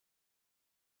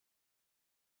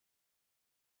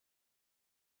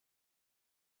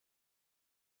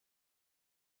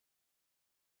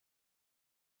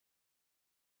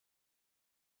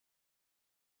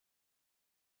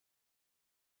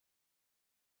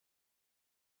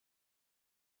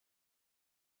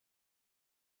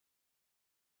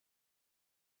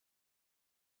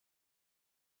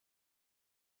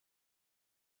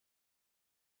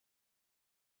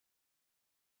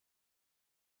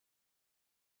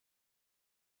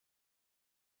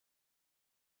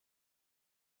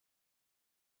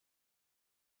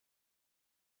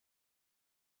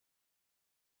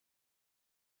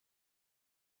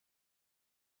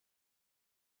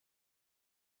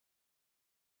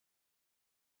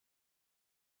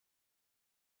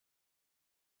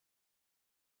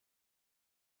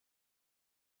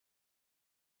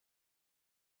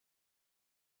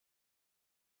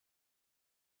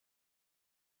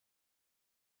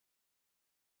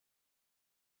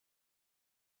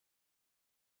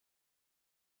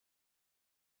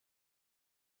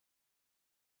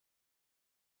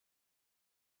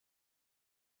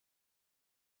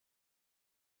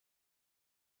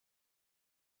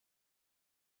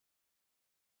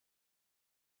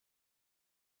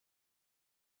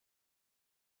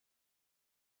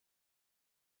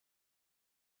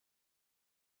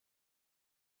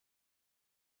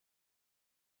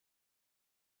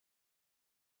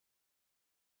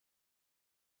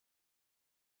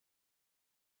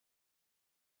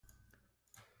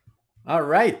All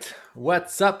right.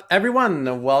 What's up,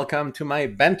 everyone? Welcome to my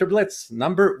Banter Blitz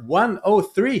number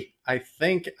 103. I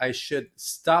think I should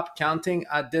stop counting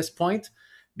at this point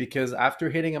because after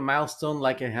hitting a milestone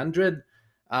like 100,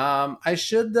 I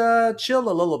should chill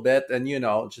a little bit and,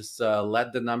 just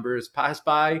let the numbers pass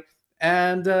by.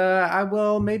 And I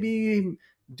will maybe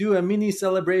do a mini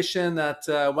celebration at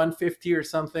 150 or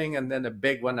something and then a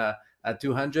big one at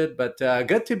 200. But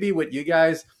good to be with you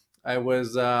guys. I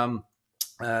was.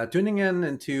 Tuning in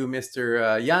into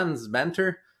Mr. Jan's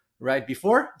banter right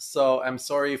before. So I'm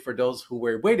sorry for those who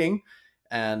were waiting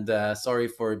and sorry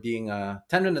for being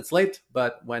 10 minutes late.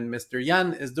 But when Mr.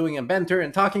 Jan is doing a banter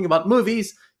and talking about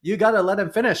movies, you gotta let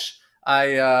him finish.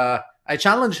 I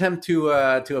challenged him to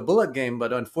a bullet game,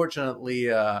 but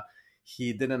unfortunately,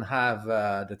 he didn't have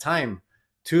the time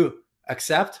to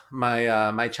accept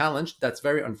my challenge. That's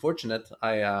very unfortunate.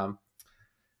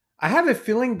 I have a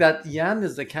feeling that Jan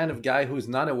is the kind of guy who's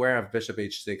not aware of Bishop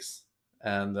H6,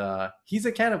 and he's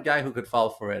the kind of guy who could fall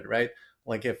for it, right?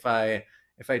 Like if I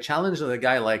challenge a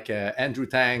guy like Andrew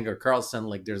Tang or Carlson,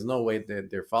 like there's no way that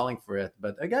they're falling for it.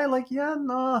 But a guy like Jan,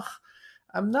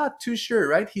 I'm not too sure,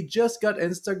 right? He just got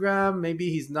Instagram. Maybe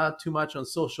he's not too much on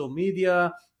social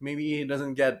media. Maybe he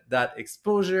doesn't get that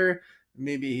exposure.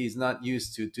 Maybe he's not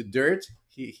used to dirt.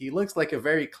 He looks like a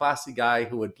very classy guy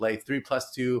who would play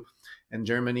 3+2 in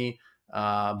Germany.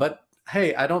 But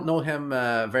hey, I don't know him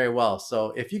very well.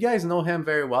 So if you guys know him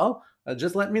very well,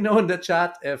 just let me know in the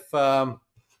chat if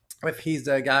he's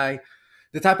the guy,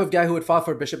 the type of guy who would fall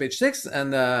for Bishop H6,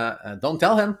 and don't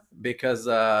tell him because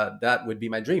that would be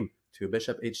my dream. To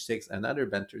Bishop H6, another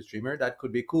Banter streamer. That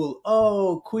could be cool.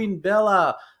 Oh, Queen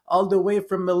Bella, all the way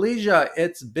from Malaysia.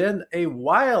 It's been a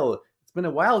while. It's been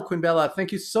a while, Queen Bella.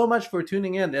 Thank you so much for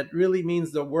tuning in. It really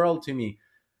means the world to me.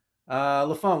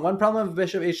 Lefong, one problem with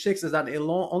Bishop H6 is that it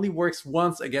only works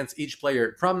once against each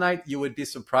player. Prom night, you would be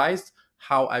surprised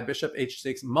how I Bishop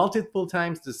H6 multiple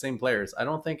times the same players. I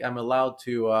don't think I'm allowed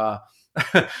to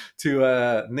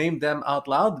to name them out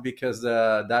loud because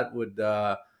that would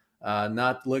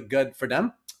not look good for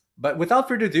them. But without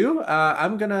further ado,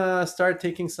 I'm gonna start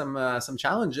taking some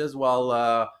challenges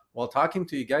while talking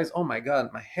to you guys. Oh my god,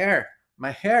 my hair!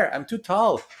 I'm too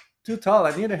tall, too tall.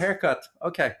 I need a haircut.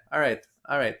 Okay, all right,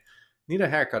 all right. Need a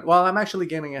haircut. Well, I'm actually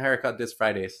getting a haircut this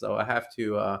Friday, so I have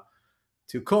to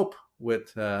cope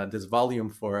with this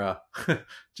volume for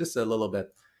just a little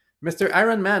bit. Mr.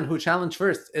 Iron Man, who challenged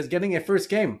first, is getting a first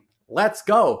game. Let's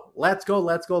go. Let's go.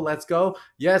 Let's go. Let's go.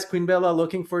 Yes, Queen Bella,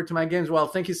 looking forward to my games. Well,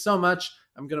 thank you so much.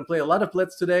 I'm going to play a lot of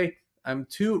Blitz today. I'm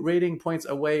 2 rating points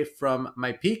away from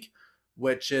my peak,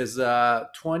 which is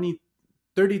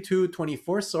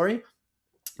 32-24, sorry.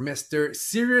 Mr.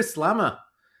 Sirius Lama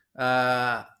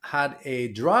had a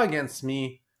draw against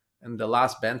me in the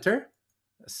last banter.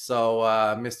 So,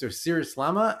 Mr. Sirius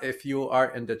Lama, if you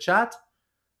are in the chat,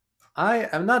 I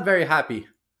am not very happy.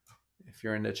 If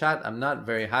you're in the chat, I'm not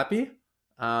very happy.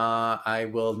 I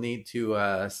will need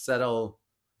to settle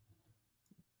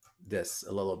this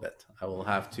a little bit. I will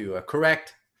have to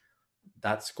correct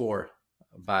that score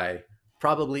by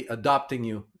probably adopting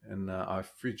you in our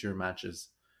future matches.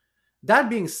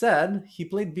 That being said, he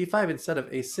played b5 instead of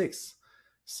a6.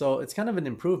 So it's kind of an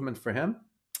improvement for him.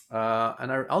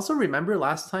 And I also remember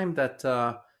last time that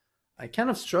I kind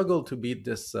of struggled to beat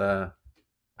this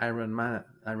Iron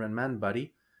Man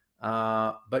buddy.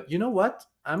 But you know what?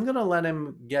 I'm going to let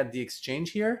him get the exchange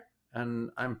here.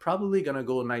 And I'm probably going to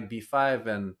go knight b5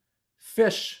 and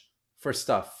fish for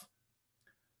stuff.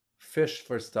 Fish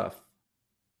for stuff.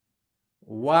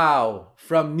 Wow.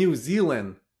 From New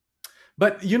Zealand.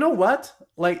 But you know what?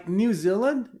 Like New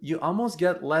Zealand, you almost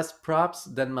get less props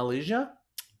than Malaysia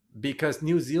because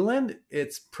New Zealand,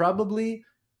 it's probably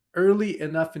early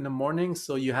enough in the morning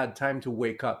so you had time to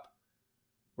wake up.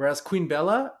 Whereas Queen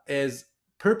Bella is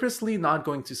purposely not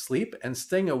going to sleep and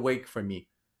staying awake for me.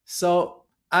 So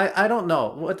I don't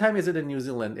know. What time is it in New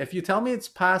Zealand? If you tell me it's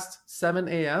past 7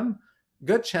 a.m.,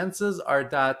 good chances are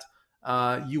that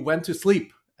you went to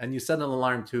sleep and you set an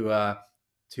alarm to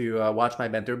watch my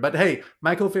banter. But hey,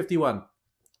 Michael51,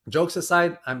 jokes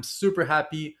aside, I'm super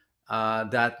happy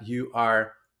that you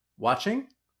are watching,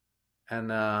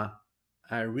 and I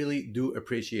really do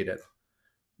appreciate it.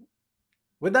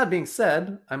 With that being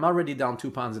said, I'm already down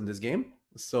 2 pawns in this game,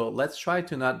 so let's try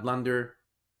to not blunder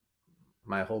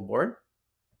my whole board.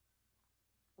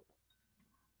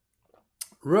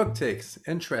 Rook takes,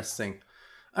 interesting.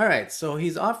 All right, so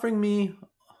he's offering me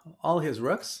all his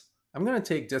rooks. I'm going to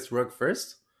take this rook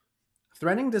first,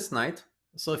 threatening this knight.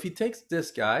 So if he takes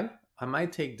this guy, I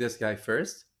might take this guy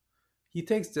first. He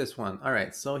takes this one. All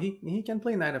right, so he can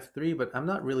play knight f3, but I'm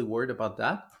not really worried about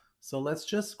that. So let's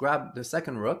just grab the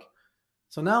second rook.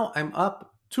 So now I'm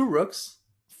up 2 rooks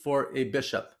for a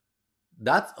bishop.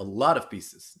 That's a lot of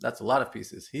pieces. That's a lot of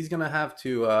pieces. He's gonna have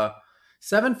to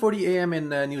 7:40 a.m. in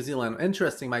New Zealand.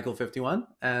 Interesting, Michael 51.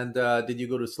 And did you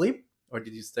go to sleep or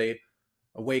did you stay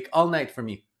awake all night for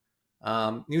me?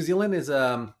 New Zealand is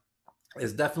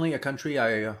definitely a country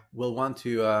I will want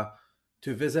to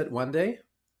visit one day.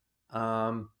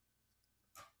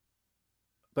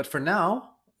 But for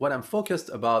now, what I'm focused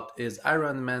about is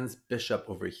Iron Man's bishop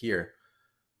over here.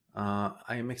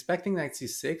 I am expecting knight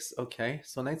c6. Okay,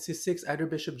 so knight c6, either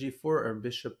bishop g4 or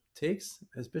bishop takes.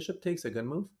 Is bishop takes a good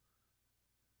move?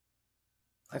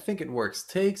 I think it works.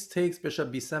 Takes,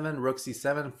 bishop b7, rook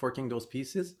c7, forking those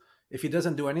pieces. If he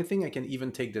doesn't do anything, I can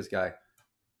even take this guy.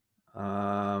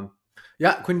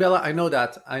 Yeah, Queen Bella, I know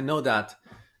that. I know that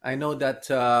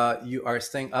you are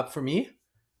staying up for me.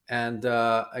 And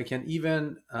I can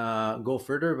even go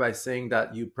further by saying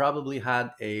that you probably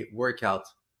had a workout.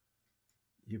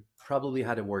 You probably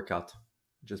had a workout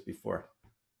just before.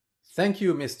 Thank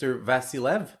you, Mr.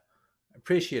 Vasilev.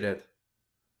 Appreciate it.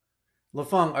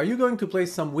 Lefong, are you going to play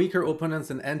some weaker opponents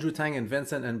than Andrew Tang and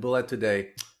Vincent and Bullet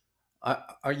today?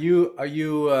 Are you?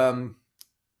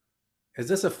 Is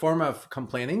this a form of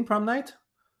complaining, Prom Night?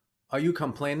 Are you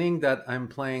complaining that I'm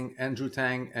playing Andrew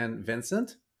Tang and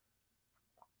Vincent?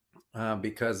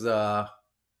 Because I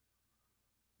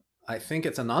think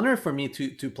it's an honor for me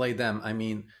to play them. I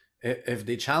mean, if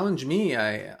they challenge me,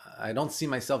 I don't see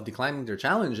myself declining their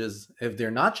challenges. If they're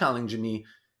not challenging me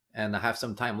and I have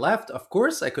some time left, of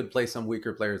course I could play some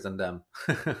weaker players than them.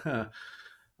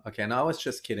 Okay, no, I was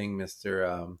just kidding,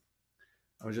 Mr.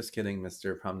 I was just kidding,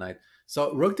 Mr. Prom Night.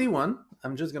 So rook d1,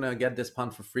 I'm just gonna get this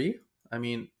pawn for free. I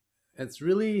mean, it's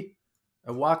really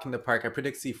a walk in the park. I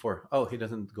predict c4. Oh, he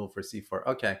doesn't go for c4.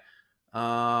 Okay.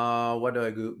 What do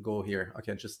I go here?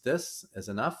 Okay, just this is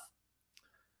enough.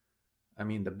 I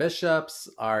mean, the bishops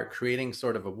are creating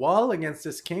sort of a wall against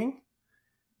this king.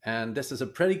 And this is a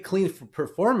pretty clean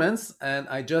performance. And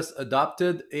I just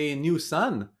adopted a new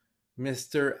son,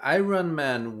 Mr. Iron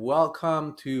Man.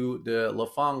 Welcome to the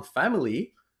Lefong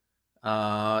family.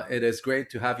 It is great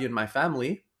to have you in my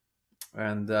family.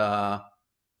 And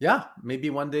yeah, maybe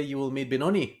one day you will meet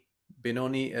Benoni.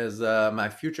 Benoni is my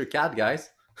future cat, guys.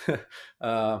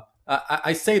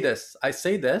 I say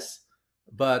this,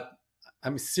 but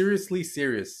I'm seriously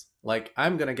serious. Like,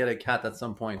 I'm gonna get a cat at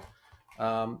some point.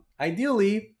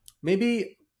 Ideally,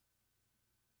 maybe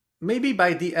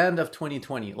by the end of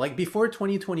 2020. Like before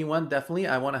 2021, definitely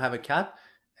I want to have a cat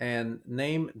and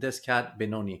name this cat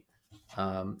Benoni.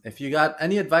 If you got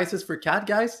any advices for cat,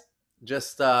 guys,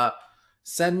 just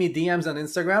send me DMs on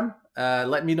Instagram.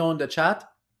 Let me know in the chat.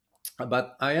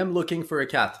 But I am looking for a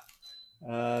cat.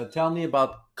 Tell me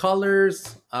about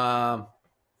colors. I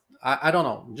don't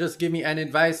know. Just give me any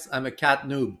advice. I'm a cat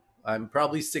noob. I'm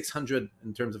probably 600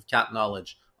 in terms of cat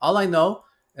knowledge. All I know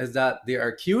is that they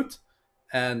are cute.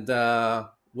 And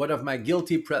one of my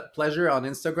guilty pleasure on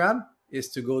Instagram is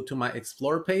to go to my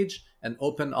explore page and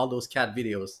open all those cat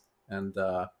videos. And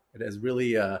it is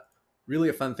really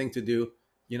a fun thing to do,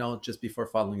 you know, just before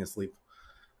falling asleep.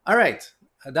 All right.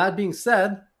 That being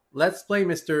said, let's play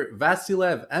Mr.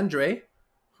 Vasilev Andre,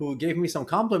 who gave me some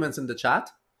compliments in the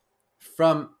chat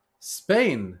from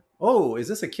Spain. Oh, is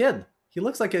this a kid? He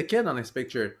looks like a kid on his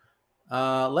picture.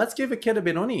 Let's give a kid a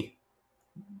Benoni.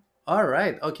 All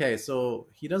right. Okay, so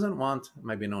he doesn't want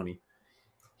my Benoni.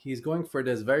 He's going for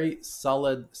this very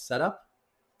solid setup.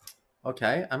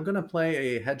 Okay, I'm going to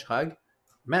play a hedgehog.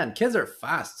 Man, kids are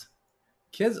fast.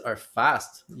 Kids are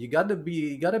fast. You got to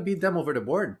beat them over the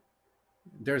board.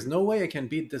 There's no way I can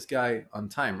beat this guy on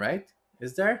time, right?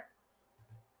 Is there?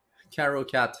 Caro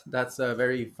Cat. That's a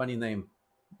very funny name.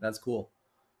 That's cool.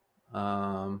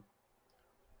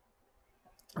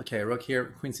 Okay, rook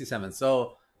here, queen c7.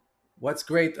 So what's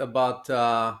great about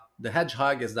the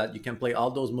hedgehog is that you can play all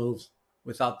those moves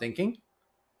without thinking.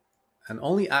 And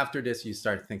only after this you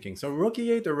start thinking. So rook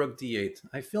e8 or rook d8.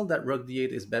 I feel that rook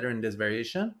d8 is better in this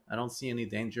variation. I don't see any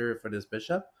danger for this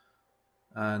bishop.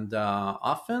 And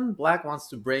often black wants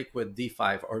to break with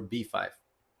d5 or b5.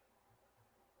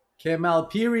 Kemal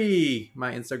Piri,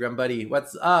 my Instagram buddy,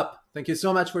 what's up? Thank you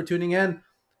so much for tuning in.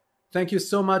 Thank you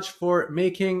so much for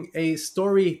making a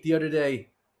story the other day.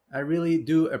 I really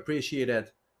do appreciate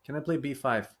it. Can I play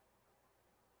b5?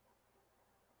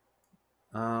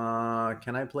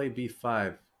 Can I play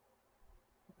b5?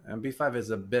 And b5 is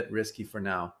a bit risky for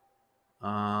now.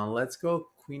 Let's go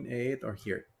queen a8 or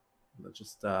here. Let's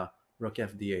just rook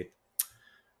fd8.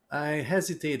 I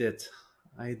hesitated.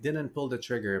 I didn't pull the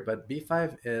trigger, but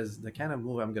b5 is the kind of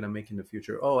move I'm going to make in the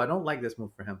future. Oh, I don't like this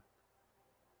move for him.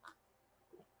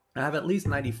 I have at least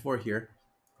 94 here.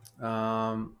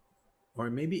 Or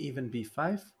maybe even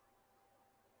b5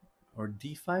 or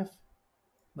d5.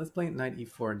 Let's play knight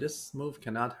e4. This move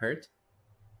cannot hurt.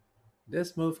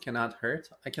 This move cannot hurt.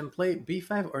 I can play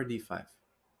b5 or d5.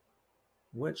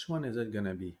 Which one is it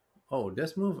gonna be? Oh,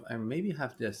 this move, I maybe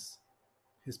have this.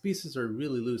 His pieces are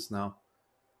really loose now.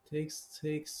 Takes,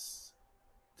 takes,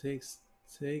 takes,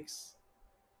 takes.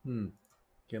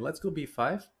 Okay, let's go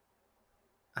b5.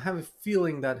 I have a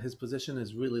feeling that his position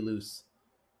is really loose.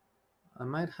 I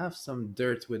might have some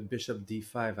dirt with bishop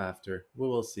d5 after. We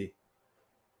will see.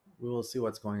 We will see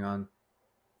what's going on.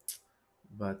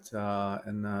 But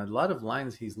in a lot of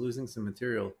lines, he's losing some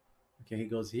material. Okay, he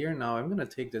goes here. Now I'm going to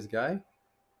take this guy.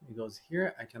 He goes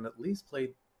here. I can at least play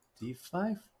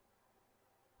d5.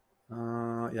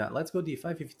 Yeah, let's go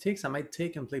d5. If he takes, I might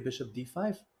take and play bishop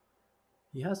d5.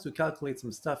 He has to calculate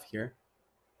some stuff here.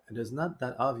 It is not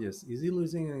that obvious. Is he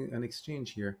losing an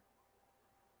exchange here?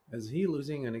 Is he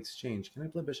losing an exchange? Can I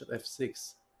play bishop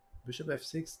f6? Bishop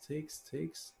f6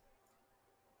 takes.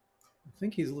 I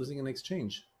think he's losing an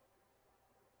exchange.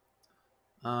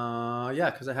 Yeah,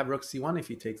 because I have rook c1. If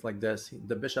he takes like this,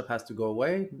 the bishop has to go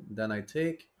away. Then I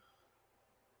take.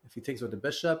 If he takes with the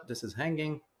bishop, this is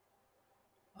hanging.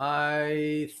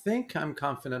 I think I'm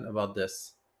confident about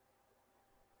this.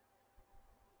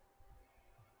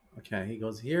 Okay, he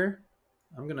goes here.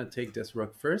 I'm going to take this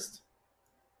rook first.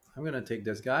 I'm going to take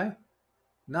this guy.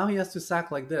 Now he has to sack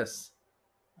like this.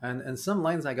 And in some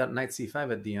lines, I got knight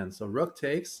c5 at the end. So rook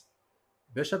takes,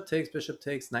 bishop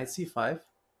takes, knight c5.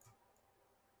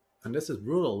 And this is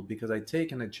brutal because I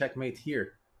take and I checkmate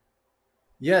here.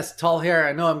 Yes, tall hair.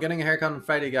 I know I'm getting a haircut on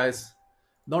Friday, guys.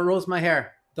 Don't roast my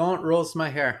hair. Don't roast my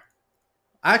hair.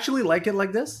 I actually like it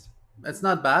like this. It's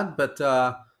not bad, but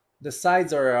the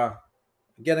sides are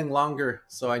getting longer.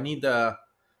 So I need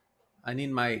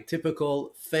my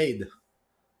typical fade.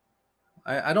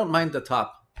 I don't mind the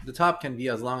top. The top can be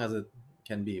as long as it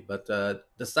can be, but the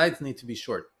sides need to be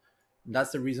short. And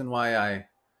that's the reason why I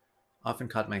often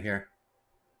cut my hair.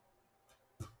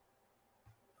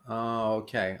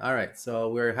 Okay, all right. So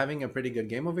we're having a pretty good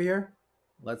game over here.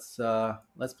 Let's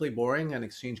play boring and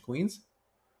exchange queens.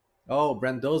 Oh,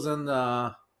 Brandozen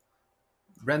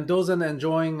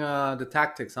enjoying the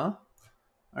tactics, huh?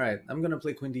 All right, I'm gonna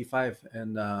play queen d5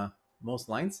 in most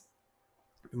lines.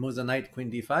 He moves a knight,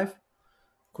 queen d5.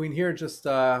 Queen here, just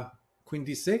queen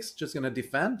d6, just gonna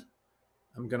defend.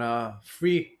 I'm gonna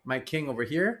free my king over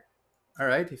here. All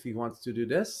right, if he wants to do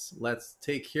this, let's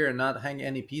take here and not hang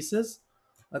any pieces.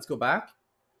 Let's go back.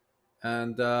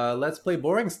 And let's play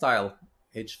boring style.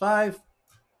 h5.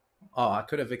 Oh, I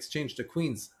could have exchanged the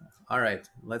queens. All right,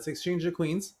 let's exchange the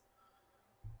queens.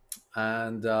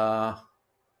 And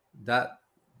that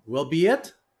will be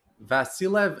it.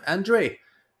 Vasilev Andrei,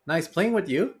 nice playing with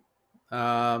you.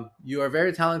 You are a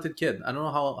very talented kid. I don't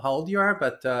know how old you are,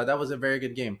 but that was a very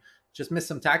good game. Just missed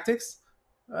some tactics.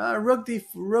 Rook d2,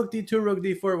 rook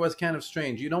d4 was kind of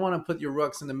strange. You don't want to put your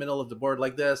rooks in the middle of the board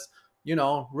like this. You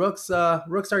know, rooks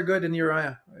are good in your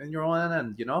own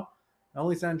end. You know,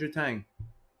 only Andrew Tang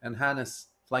and Hannes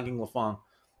flanking Lefong.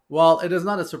 Well, it is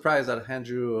not a surprise that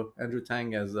Andrew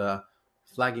Tang is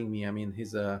flagging me. I mean,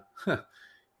 he's a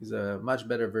he's a much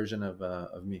better version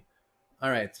of me.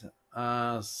 All right.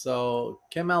 So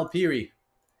Kemal Piri,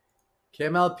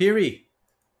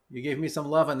 you gave me some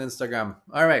love on Instagram.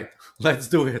 All right, let's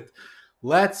do it.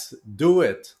 Let's do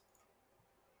it.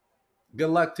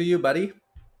 Good luck to you, buddy.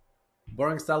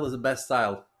 Boring style is the best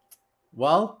style.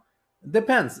 Well, it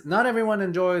depends. Not everyone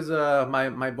enjoys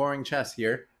my boring chess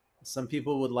here. Some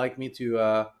people would like me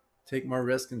to take more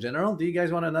risk in general. Do you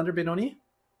guys want another Benoni?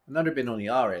 Another Benoni.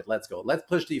 All right, let's go. Let's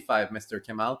push d5, Mr.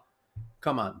 Kemal.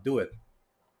 Come on, do it.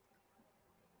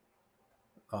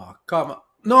 Oh, come on.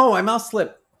 No, I mouse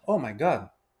slipped. Oh my god.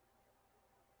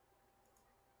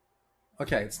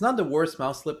 Okay, it's not the worst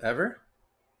mouse slip ever,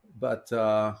 but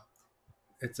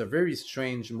it's a very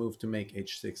strange move to make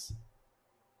h6.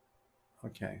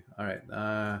 Okay, all right.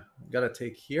 Gotta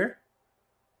take here.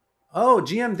 Oh,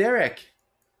 GM Derek.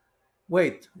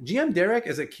 Wait, GM Derek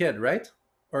is a kid, right?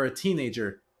 Or a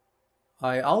teenager?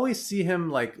 I always see him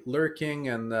like lurking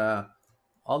and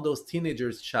all those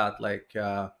teenagers chat like,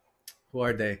 who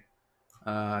are they?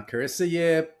 Carissa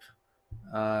Yip,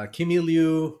 Kimi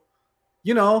Liu,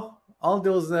 you know, all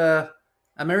those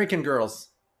American girls.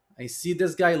 I see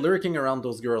this guy lurking around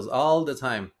those girls all the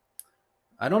time.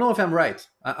 I don't know if I'm right.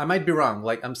 I might be wrong.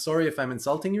 Like, I'm sorry if I'm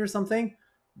insulting you or something.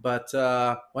 But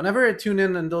whenever I tune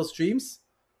in those streams,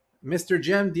 Mr.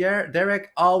 Jim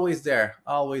Derek, always there.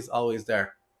 Always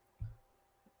there.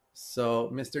 So,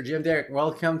 Mr. Jim Derek,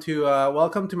 welcome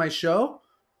to my show.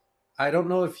 I don't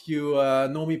know if you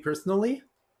know me personally,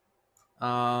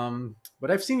 but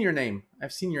I've seen your name.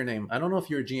 I've seen your name. I don't know if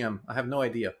you're a GM. I have no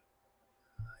idea.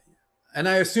 And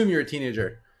I assume you're a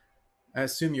teenager. I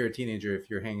assume you're a teenager if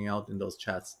you're hanging out in those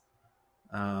chats.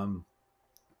 Um,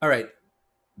 all right.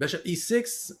 Bishop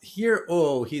e6 here.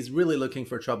 Oh, he's really looking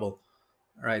for trouble.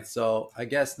 All right, so I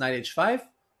guess knight h5.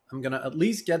 I'm going to at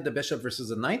least get the bishop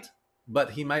versus a knight,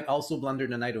 but he might also blunder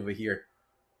the knight over here.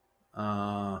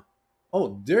 Oh,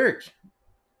 Dirk.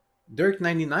 Dirk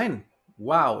 99.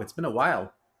 Wow, it's been a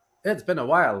while. It's been a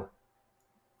while.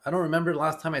 I don't remember the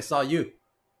last time I saw you.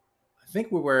 I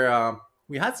think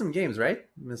we had some games, right,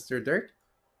 Mr. Dirk?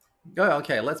 Oh,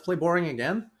 okay, let's play boring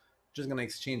again. Just going to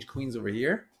exchange queens over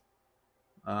here.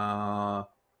 Yeah,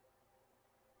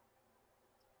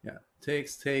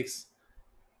 takes.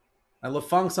 I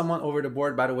Lefong someone over the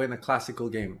board, by the way, in a classical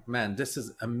game. Man, this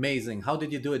is amazing. How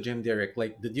did you do it, Jim Derek?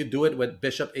 Like, did you do it with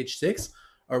bishop h6?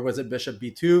 Or was it bishop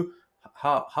b2?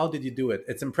 How did you do it?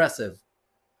 It's impressive.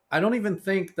 I don't even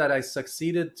think that I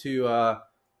succeeded to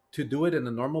do it in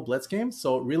a normal blitz game.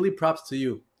 So really props to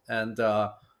you. And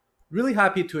really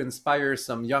happy to inspire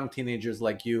some young teenagers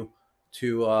like you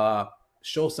to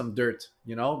show some dirt.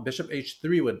 You know, bishop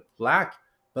h3 with black,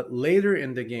 but later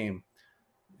in the game,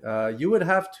 you would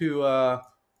have to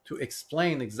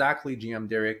explain exactly, GM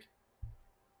Derek.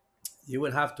 You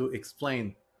would have to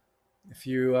explain. If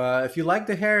you like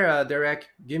the hair, Derek,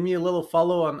 give me a little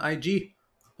follow on IG.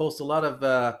 Post a lot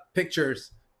of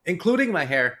pictures, including my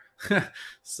hair.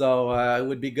 So it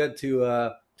would be good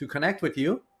to connect with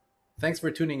you. Thanks for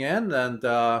tuning in, and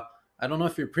I don't know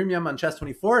if you're premium on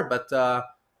Chess24, but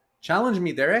challenge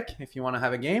me, Derek, if you want to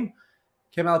have a game.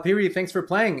 Kemal Piri, thanks for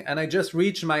playing. And I just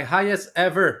reached my highest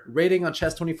ever rating on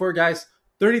Chess24, guys.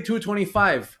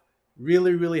 3225.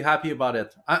 Really, really happy about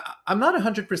it. I'm not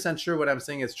 100% sure what I'm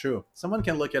saying is true. Someone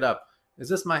can look it up. Is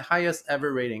this my highest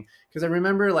ever rating? Because I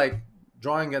remember like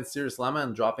drawing against Sirius Lama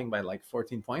and dropping by like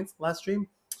 14 points last stream.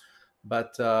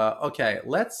 But okay,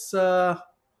 let's...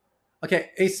 okay,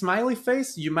 a smiley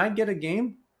face, you might get a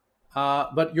game,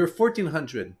 but you're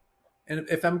 1400. And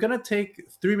if I'm going to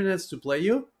take 3 minutes to play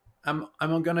you,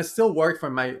 I'm gonna still work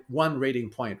for my one rating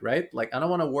point, right? Like I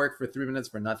don't want to work for 3 minutes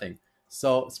for nothing.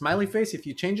 So smiley face, if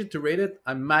you change it to rated,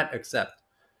 I might accept.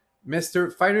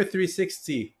 Mr. Fighter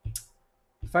 360.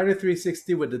 Fighter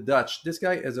 360 with the Dutch. This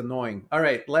guy is annoying. All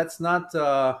right, let's not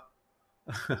no,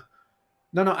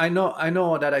 I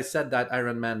know that I said that,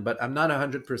 Iron Man, but I'm not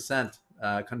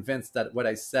 100% convinced that what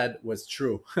I said was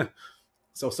true.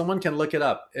 So someone can look it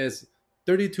up. Is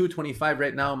 3225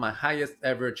 right now my highest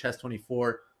ever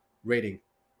Chess24 rating?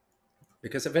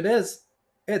 Because if it is,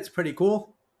 it's pretty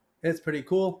cool. It's pretty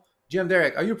cool. GM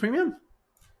Derek, are you premium?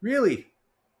 Really?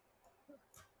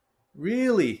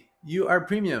 Really? You are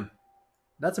premium?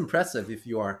 That's impressive if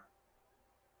you are.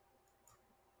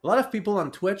 A lot of people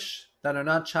on Twitch that are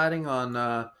not chatting on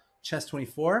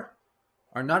Chess24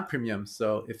 are not premium.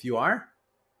 So if you are,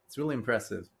 it's really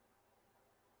impressive.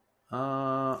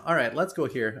 All right, let's go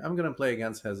here. I'm gonna play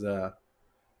against his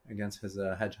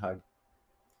hedgehog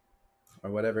or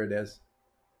whatever it is.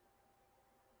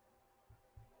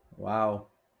 Wow.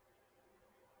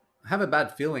 I have a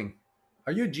bad feeling.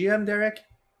 Are you GM, Derek?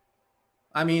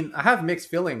 I mean, I have mixed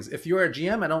feelings. If you are a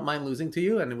GM, I don't mind losing to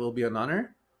you, and it will be an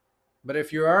honor. But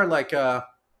if you are like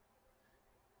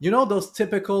you know those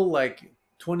typical like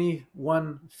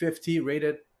 2150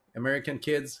 rated American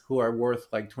kids who are worth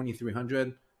like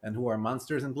 2300 and who are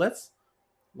monsters in Blitz,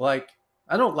 like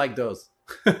I don't like those.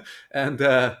 And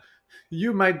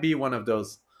you might be one of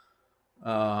those.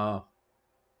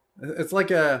 It's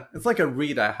like a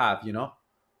read I have, you know.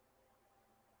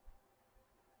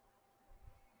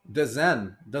 The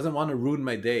Zen doesn't want to ruin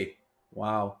my day.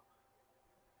 Wow.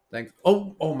 Thanks.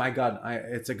 Oh my God.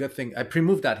 It's a good thing. I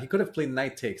pre-moved that. He could have played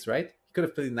knight takes, right? He could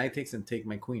have played knight takes and take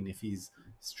my queen if he's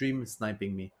stream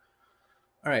sniping me.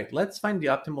 All right, let's find the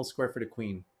optimal square for the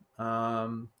queen.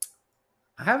 I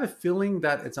have a feeling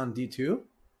that it's on d2,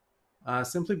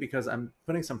 simply because I'm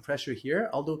putting some pressure here,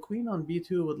 although queen on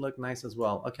b2 would look nice as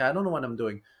well. Okay, I don't know what I'm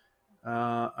doing.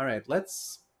 All right,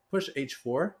 let's push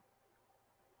h4.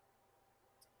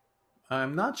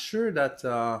 I'm not sure that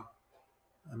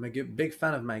I'm a big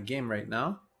fan of my game right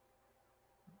now.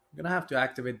 I'm gonna have to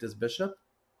activate this bishop.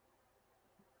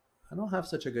 I don't have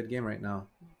such a good game right now.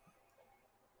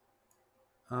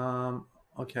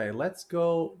 Okay, let's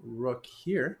go rook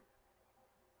here.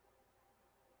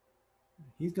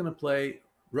 He's gonna play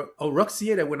rook. Oh, rook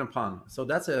c8, I win a pawn. So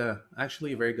that's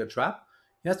actually a very good trap.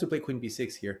 He has to play queen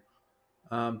b6 here.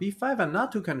 b5, I'm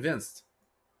not too convinced.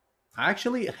 I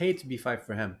actually hate b5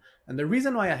 for him. And the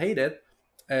reason why I hate it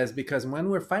is because when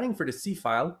we're fighting for the c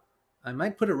file, I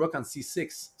might put a rook on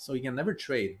c6 so he can never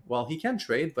trade. Well, he can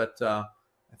trade, but I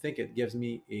think it gives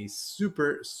me a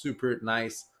super, super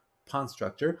nice pawn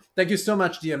structure. Thank you so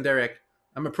much, DM Derek.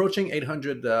 I'm approaching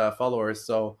 800 followers,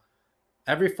 so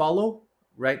every follow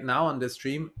right now on this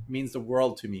stream means the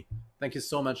world to me. Thank you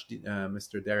so much,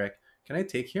 Mr. Derek. Can I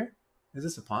take here? Is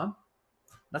this a pawn?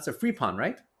 That's a free pawn,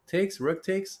 right? Takes, rook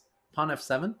takes, pawn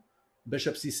f7,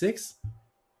 bishop c6.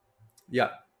 Yeah,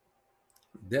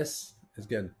 this is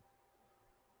good.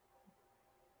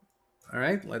 All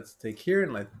right, let's take here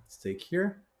and let's take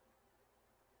here.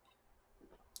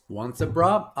 Once a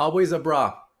bra, always a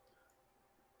bra.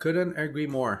 Couldn't agree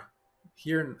more.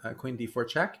 Here, queen d4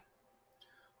 check.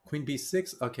 Queen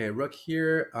b6. Okay, rook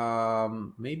here.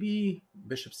 Maybe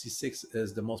bishop c6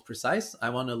 is the most precise. I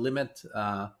want to limit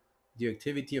the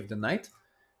activity of the knight.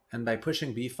 And by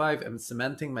pushing b5, I'm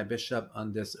cementing my bishop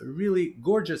on this really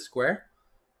gorgeous square.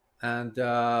 And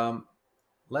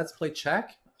let's play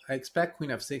check. I expect queen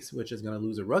f6, which is going to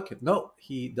lose a rook. No,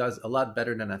 he does a lot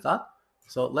better than I thought.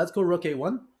 So let's go rook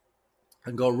a1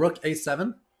 and go rook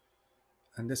a7.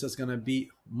 And this is going to be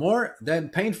more than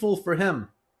painful for him.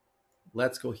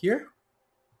 Let's go here.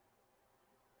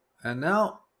 And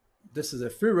now this is a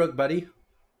free rook, buddy.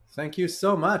 Thank you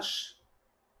so much.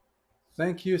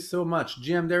 Thank you so much.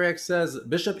 GM Derek says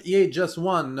bishop e8 just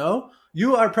won. No,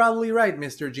 you are probably right,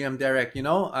 Mr. GM Derek. You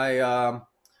know, I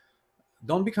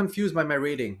don't be confused by my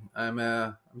rating.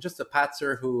 I'm just a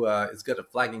patzer who is good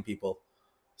at flagging people.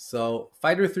 So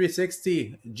Fighter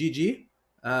 360 GG.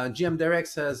 GM Derek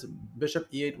says bishop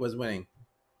e8 was winning.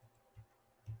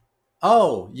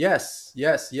 Oh, yes,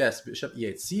 yes, yes, bishop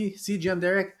e8. See, GM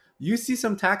Derek, you see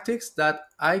some tactics that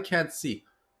I can't see.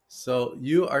 So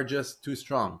you are just too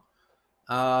strong.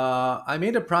 I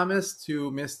made a promise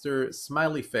to Mr.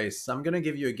 Smiley Face. So I'm going to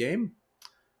give you a game,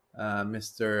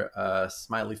 Mr.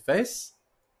 Smiley Face.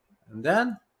 And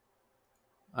then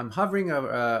I'm hovering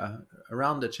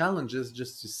around the challenges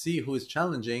just to see who is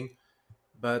challenging.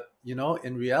 But, you know,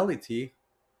 in reality,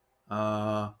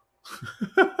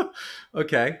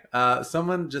 okay.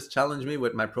 Someone just challenged me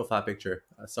with my profile picture.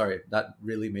 Sorry, that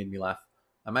really made me laugh.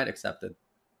 I might accept it.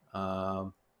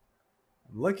 I'm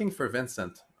looking for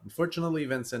Vincent. Unfortunately,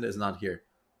 Vincent is not here.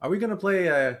 Are we gonna play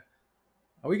a?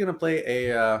 Are we gonna play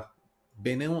a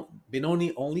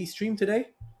Benoni only stream today?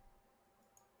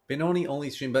 Benoni only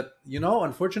stream, but you know,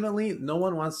 unfortunately, no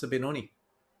one wants a Benoni.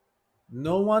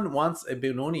 No one wants a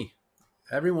Benoni.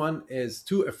 Everyone is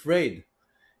too afraid.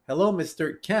 Hello,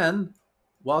 Mr. Ken.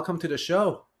 Welcome to the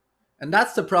show. And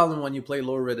that's the problem when you play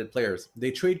lower rated players.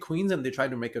 They trade queens and they try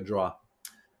to make a draw.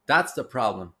 That's the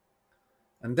problem.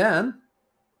 And then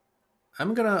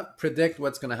I'm going to predict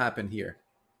what's going to happen here.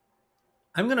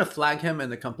 I'm going to flag him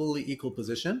in a completely equal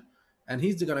position. And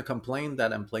he's going to complain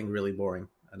that I'm playing really boring.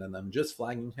 And then I'm just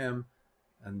flagging him.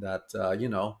 And that, you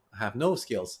know, I have no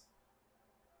skills.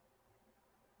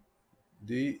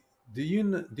 Do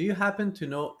you happen to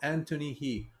know Anthony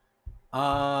He?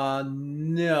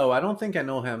 No, I don't think I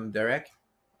know him, Derek.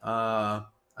 I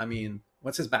mean,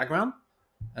 what's his background,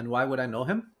 and why would I know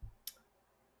him?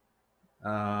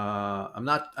 I'm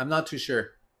not too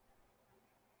sure.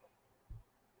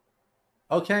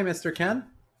 Okay, Mr. Ken.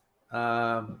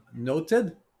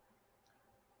 Noted.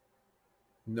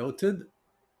 Noted.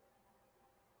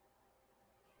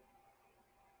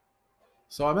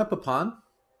 So I'm up a pawn.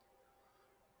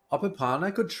 Up a pawn.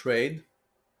 I could trade.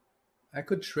 I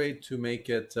could trade to make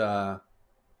it. I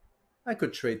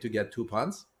could trade to get 2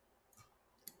 pawns.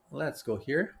 Let's go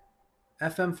here.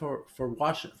 FM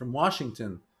from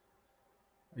Washington.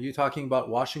 Are you talking about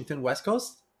Washington West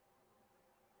Coast?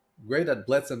 Great at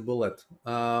Blitz and Bullet.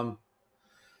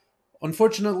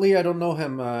 Unfortunately, I don't know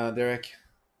him, Derek.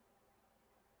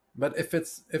 But if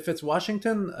it's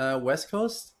Washington West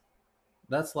Coast,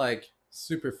 that's like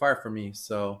super far for me.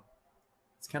 So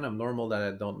it's kind of normal that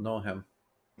I don't know him.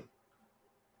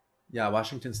 Yeah,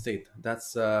 Washington State.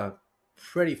 That's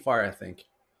pretty far, I think.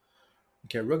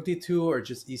 Okay, rook d2 or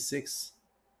just e6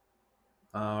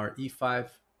 or e5.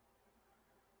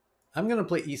 I'm going to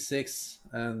play e6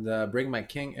 and bring my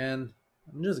king in.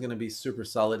 I'm just going to be super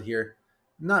solid here.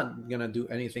 Not going to do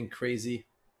anything crazy.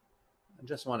 I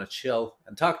just want to chill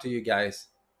and talk to you guys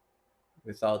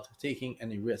without taking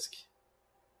any risk.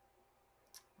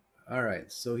 All right,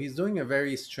 so he's doing a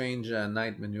very strange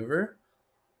knight maneuver.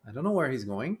 I don't know where he's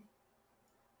going,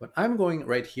 but I'm going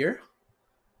right here.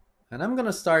 And I'm going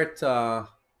to start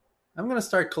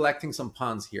collecting some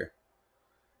pawns here.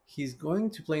 He's going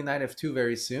to play knight f2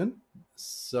 very soon.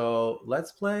 So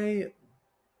let's play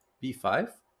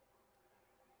b5.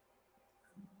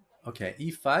 Okay,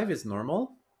 e5 is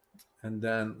normal. And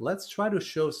then let's try to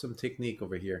show some technique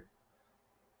over here.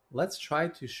 Let's try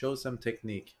to show some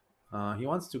technique. He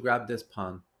wants to grab this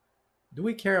pawn. Do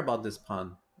we care about this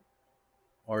pawn?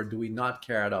 Or do we not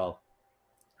care at all?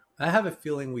 I have a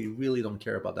feeling we really don't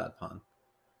care about that pawn.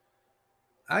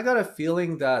 I got a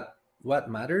feeling that what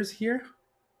matters here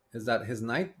is that his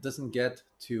knight doesn't get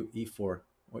to e4.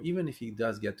 Or even if he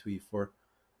does get to e4,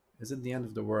 is it the end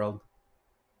of the world?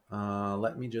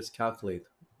 Let me just calculate.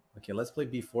 Okay, let's play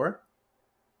b4.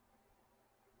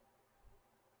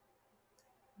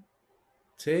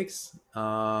 Takes,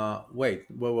 wait,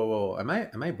 whoa. Am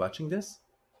I botching this?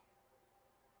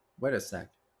 Wait a sec.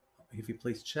 If he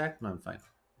plays check, no, I'm fine.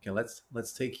 Okay,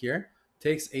 let's take here.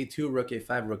 Takes a2, rook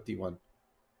a5, rook d1.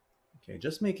 Okay,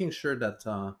 just making sure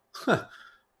that,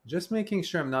 just making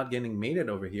sure I'm not getting mated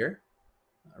over here.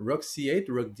 Rook c8,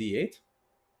 rook d8.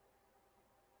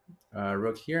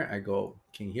 Rook here, I go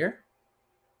king here.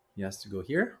 He has to go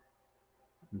here.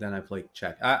 Then I play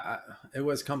check. It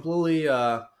was completely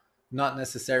not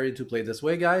necessary to play this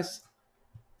way, guys.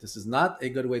 This is not a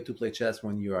good way to play chess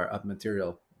when you are up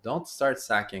material. Don't start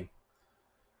sacking.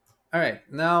 All right,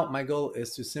 now my goal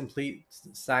is to simply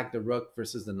sack the rook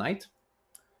versus the knight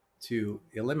to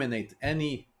eliminate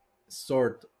any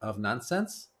sort of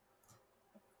nonsense.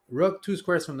 Rook 2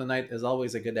 squares from the knight is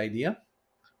always a good idea.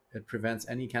 It prevents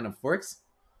any kind of forks.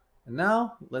 And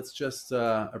now let's just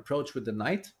approach with the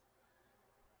knight.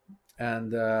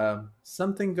 And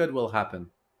something good will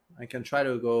happen. I can try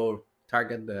to go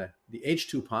target the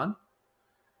h2 pawn.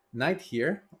 Knight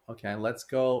here. Okay, let's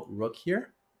go rook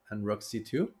here and rook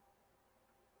c2.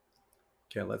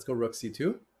 Okay, let's go rook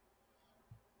c2.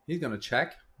 He's going to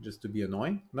check just to be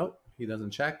annoying. Nope, he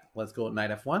doesn't check. Let's go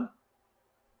knight f1.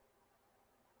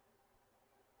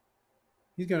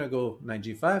 He's going to go knight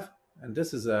g5. And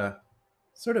this is a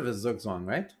sort of a zugzwang,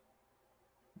 right?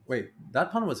 Wait,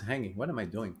 that pawn was hanging. What am I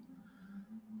doing?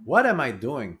 What am I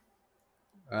doing?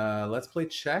 Let's play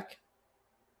check.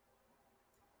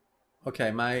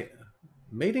 Okay, my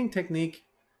mating technique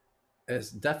is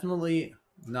definitely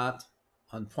not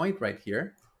on point right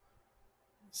here.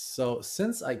 So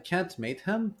since I can't mate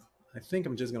him, I think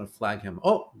I'm just going to flag him.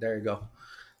 Oh, there you go.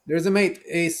 There's a mate.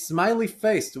 A smiley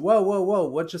face. Whoa.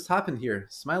 What just happened here?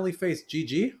 Smiley face.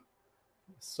 GG.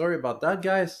 Sorry about that,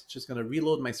 guys. Just going to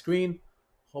reload my screen.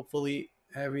 Hopefully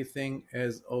everything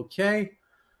is okay.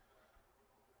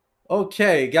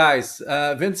 Okay, guys,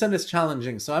 Vincent is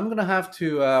challenging, so I'm gonna have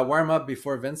to warm up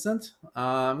before Vincent.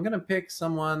 I'm gonna pick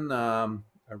someone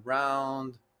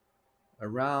around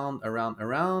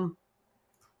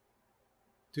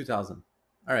 2000.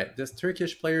 All right, this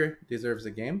Turkish player deserves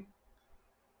a game.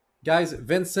 Guys,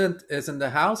 Vincent is in the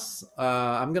house.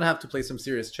 I'm gonna have to play some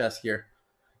serious chess here.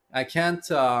 I can't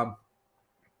play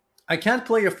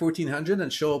a 1400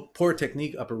 and show poor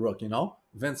technique up a rook, you know?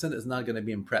 Vincent is not gonna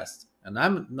be impressed. And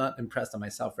I'm not impressed on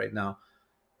myself right now.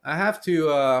 I have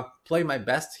to play my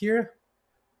best here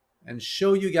and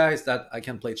show you guys that I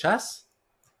can play chess.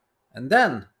 And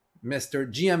then Mr.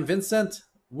 GM Vincent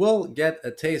will get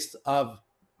a taste of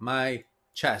my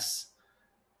chess.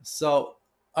 So,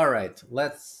 all right,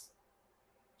 let's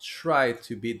try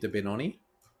to beat the Benoni.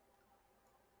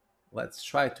 Let's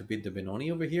try to beat the Benoni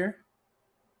over here.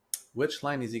 Which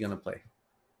line is he going to play?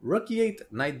 Rook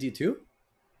e8, knight d2.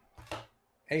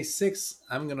 a6,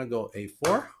 I'm going to go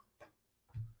a4.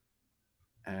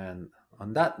 And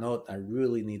on that note, I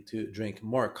really need to drink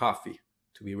more coffee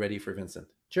to be ready for Vincent.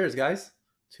 Cheers, guys,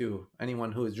 to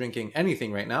anyone who is drinking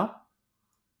anything right now.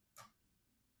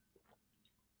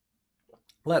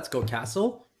 Let's go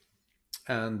castle.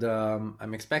 And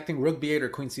I'm expecting rook b8 or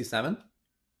queen c7,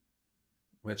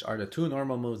 which are the two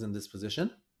normal moves in this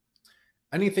position.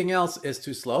 Anything else is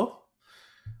too slow,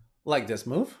 like this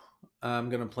move. I'm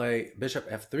going to play bishop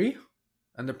f3.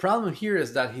 And the problem here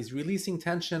is that he's releasing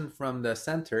tension from the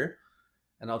center.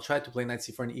 And I'll try to play knight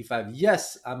c4 and e5.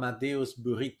 Yes, Amadeus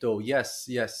Burrito. Yes.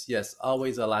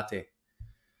 Always a latte.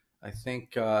 I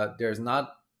think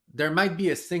there might be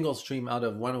a single stream out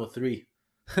of 103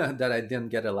 that I didn't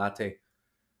get a latte.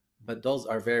 But those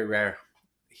are very rare.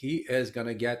 He is going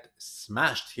to get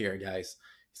smashed here, guys.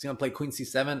 He's going to play queen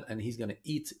c7 and he's going to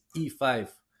eat e5.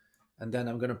 And then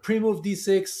I'm going to pre-move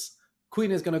d6.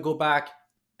 Queen is going to go back.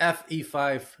 F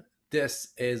e5. This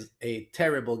is a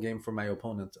terrible game for my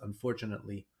opponent,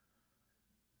 unfortunately.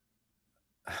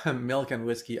 Milk and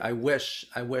whiskey. I wish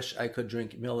I could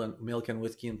drink milk and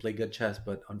whiskey and play good chess,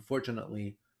 but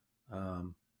unfortunately,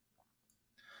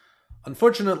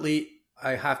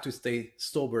 I have to stay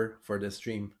sober for this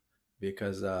stream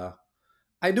because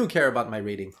I do care about my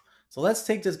rating. So let's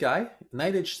take this guy,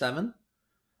 knight h7,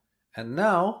 and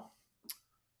now,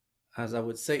 as I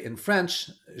would say in French,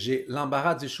 j'ai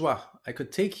l'embarras du choix. I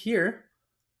could take here,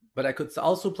 But I could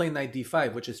also play knight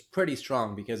d5, which is pretty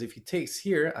strong, because if he takes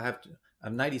here, I have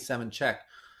 97 check.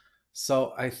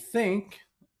 So I think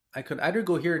I could either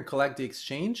go here and collect the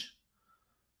exchange.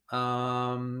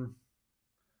 What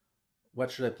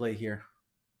should I play here?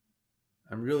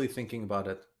 I'm really thinking about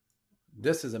it.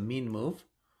 This is a mean move,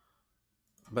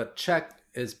 but check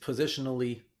is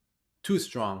positionally too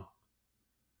strong.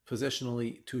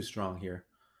 Positionally too strong here.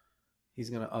 He's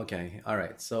gonna, okay, all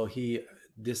right. So he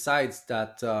decides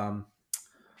that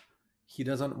he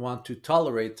doesn't want to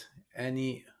tolerate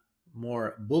any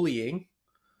more bullying.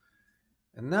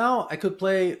 And now I could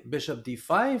play bishop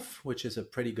d5, which is a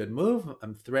pretty good move.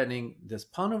 I'm threatening this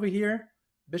pawn over here.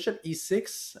 Bishop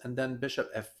e6, and then bishop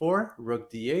f4,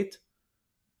 rook d8.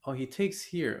 Oh, he takes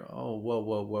here. Oh, whoa,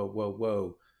 whoa, whoa, whoa,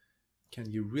 whoa. Can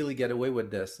you really get away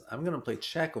with this? I'm going to play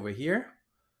check over here.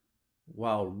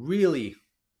 Wow, really?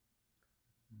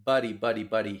 Buddy, buddy,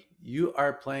 buddy. You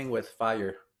are playing with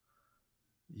fire.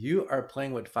 You are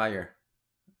playing with fire.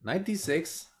 Knight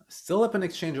d6. Still up an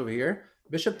exchange over here.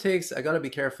 Bishop takes. I got to be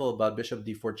careful about bishop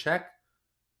d4 check.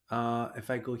 If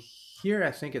I go here,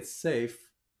 I think it's safe.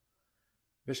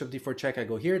 Bishop d4 check. I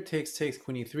go here. Takes,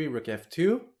 queen e3, rook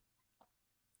f2.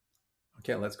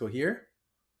 Okay, let's go here.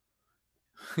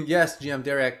 Yes, GM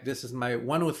Derek, this is my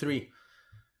 103.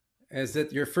 Is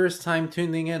it your first time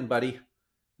tuning in, buddy?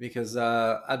 Because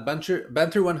at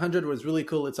Banter 100 was really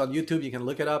cool. It's on YouTube. You can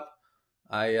look it up.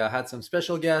 I had some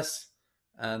special guests,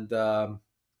 and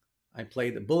I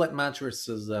played a bullet match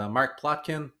versus Mark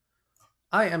Plotkin.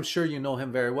 I am sure you know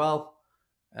him very well.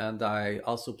 And I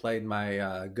also played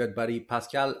my good buddy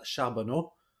Pascal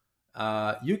Charbonneau.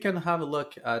 You can have a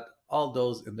look at all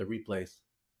those in the replays.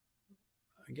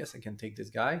 I guess I can take this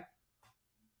guy.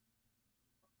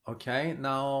 Okay,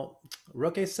 now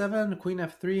rook a7, queen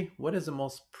f3. What is the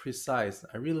most precise?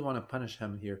 I really want to punish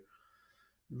him here.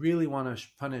 Really want to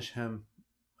punish him.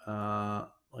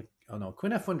 Like, oh no,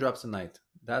 queen f1 drops a knight.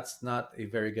 That's not a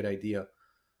very good idea.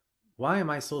 Why am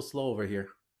I so slow over here?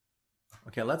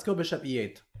 Okay, let's go bishop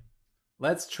e8.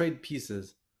 Let's trade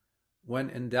pieces. When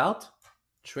in doubt,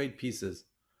 trade pieces.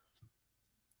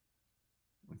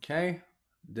 Okay,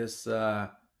 this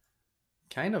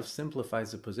kind of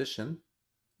simplifies the position.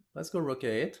 Let's go rook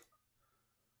a8.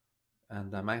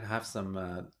 And I might have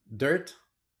some dirt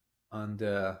on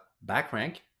the back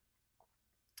rank.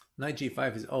 Knight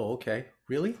g5 is, oh, okay.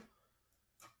 Really?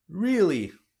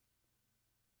 Really?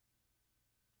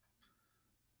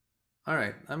 All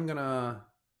right, I'm gonna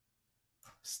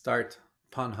start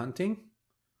pawn hunting.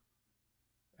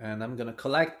 And I'm gonna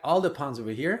collect all the pawns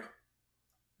over here.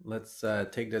 Let's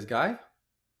take this guy.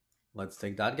 Let's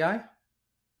take that guy.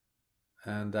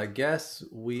 And I guess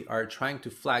we are trying to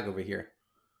flag over here.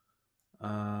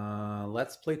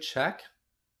 Let's play check.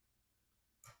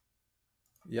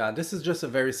 Yeah, this is just a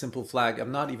very simple flag.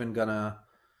 I'm not even gonna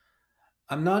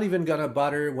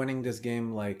bother winning this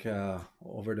game like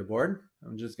over the board.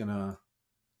 I'm just gonna,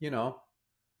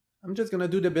 I'm just gonna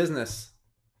do the business.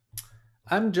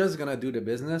 I'm just gonna do the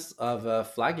business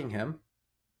of flagging him,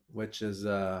 which is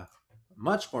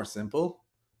much more simple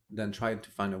than trying to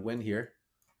find a win here.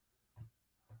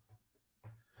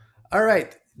 All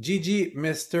right, GG,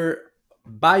 Mr.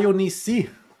 Bayonisi.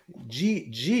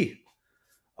 GG.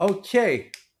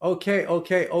 Okay.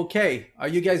 Are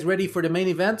you guys ready for the main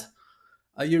event?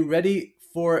 Are you ready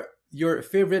for your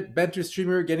favorite banter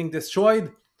streamer getting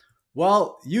destroyed?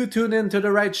 Well, you tune in to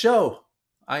the right show.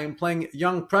 I am playing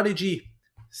Young Prodigy,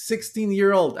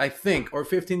 16-year-old, I think, or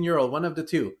 15-year-old, one of the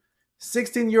two.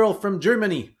 16-year-old from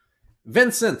Germany,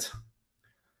 Vincent.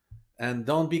 And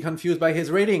don't be confused by his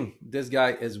rating. This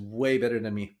guy is way better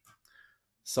than me.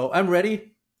 So I'm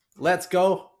ready. Let's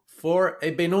go for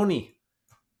a Benoni.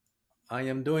 I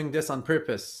am doing this on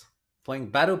purpose. Playing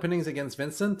bad openings against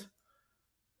Vincent.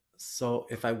 So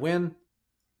if I win,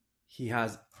 he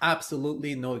has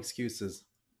absolutely no excuses.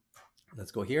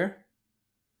 Let's go here.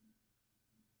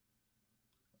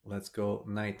 Let's go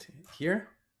knight here.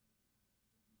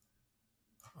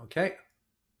 Okay.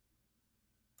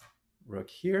 Rook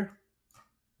here.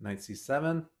 Knight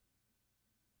c7.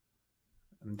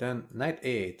 And then knight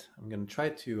a8. I'm going to try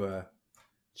to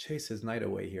chase his knight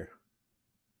away here.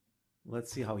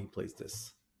 Let's see how he plays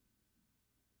this.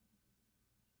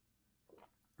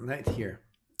 Knight here.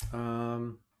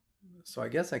 So I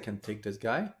guess I can take this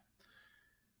guy.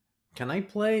 Can I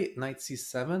play knight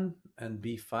c7 and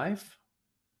b5?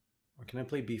 Or can I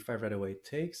play b5 right away?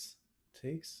 Takes.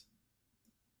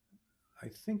 I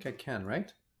think I can,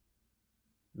 right?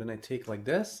 Then I take like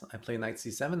this. I play knight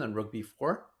c7 and rook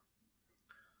b4.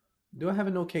 Do I have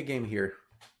an okay game here?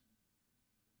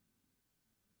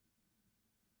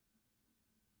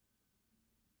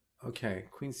 Okay,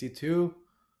 queen c2.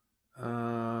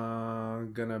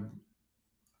 Gonna.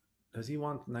 Does he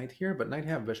want knight here? But knight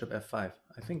here, bishop f5.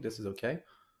 I think this is okay.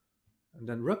 And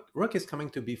then rook is coming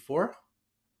to b4.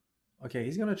 Okay,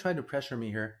 he's gonna try to pressure me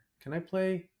here. Can I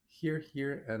play here,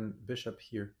 here, and bishop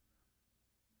here?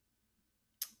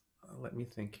 Let me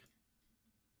think.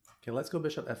 Okay, let's go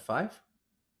bishop f5.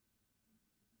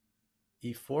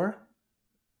 e4.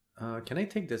 Can I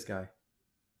take this guy?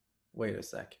 Wait a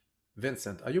sec.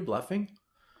 Vincent, are you bluffing?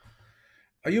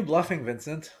 Are you bluffing,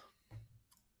 Vincent?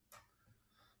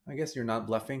 I guess you're not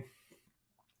bluffing.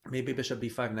 Maybe bishop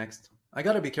b5 next. I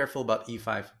gotta be careful about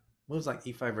e5. Moves like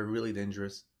e5 are really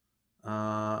dangerous.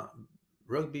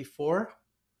 Rook b4.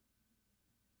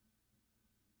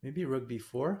 Maybe rook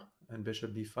b4 and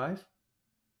bishop b5.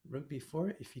 Rook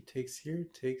b4, if he takes here,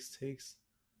 takes.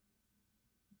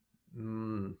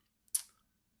 I'm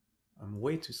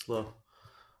way too slow.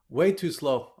 Way too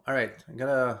slow. All right, I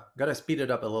gotta speed it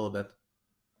up a little bit.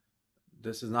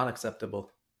 This is not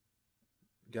acceptable.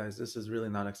 Guys, this is really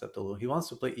not acceptable. He wants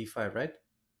to play e5, right?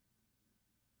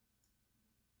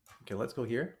 Okay, let's go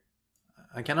here.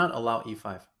 I cannot allow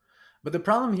e5. But the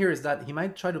problem here is that he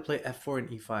might try to play f4 and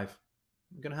e5.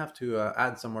 I'm gonna have to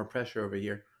add some more pressure over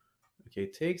here. Okay,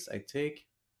 takes, I take.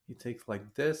 He takes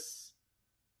like this.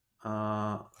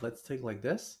 Let's take like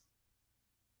this.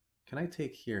 Can I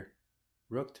take here?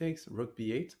 Rook takes, rook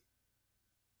b8.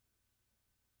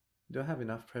 Do I have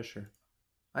enough pressure?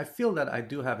 I feel that I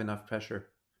do have enough pressure.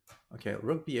 Okay,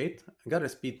 rook b8. I gotta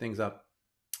speed things up.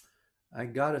 I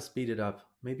gotta speed it up.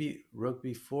 Maybe rook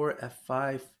b4,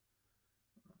 f5.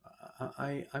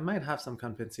 I might have some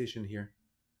compensation here.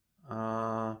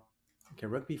 Okay,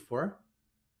 rook b4.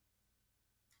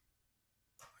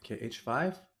 Okay,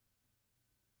 h5.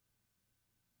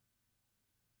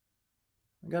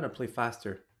 I gotta play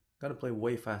faster. Gotta play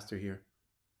way faster here.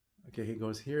 Okay, he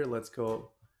goes here. Let's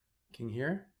go king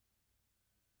here.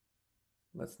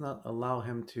 Let's not allow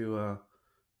him to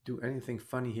do anything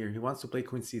funny here. He wants to play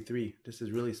queen c3. This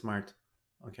is really smart.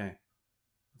 Okay,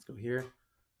 let's go here.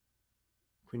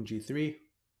 Queen g3.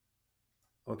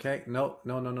 Okay, no,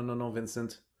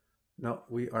 Vincent. No,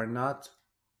 we are not.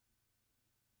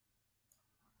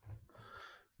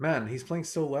 Man, he's playing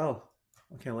so well.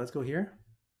 Okay, let's go here.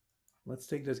 Let's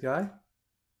take this guy.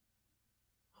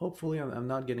 Hopefully I'm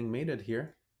not getting mated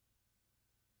here.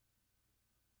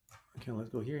 Okay, let's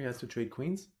go here. He has to trade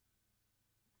queens.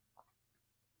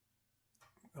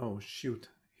 Oh, shoot.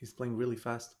 He's playing really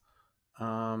fast.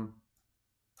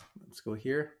 Let's go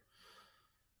here.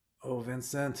 Oh,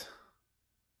 Vincent.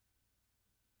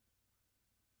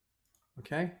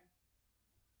 Okay.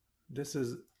 This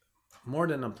is more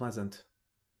than unpleasant.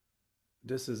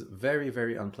 This is very,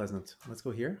 very unpleasant. Let's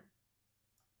go here.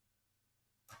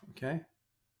 Okay.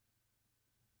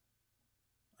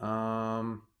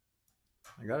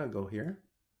 I gotta go here.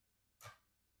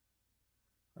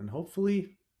 And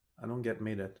hopefully I don't get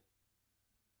mated.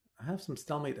 I have some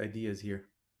stalemate ideas here.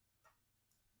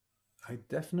 I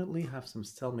definitely have some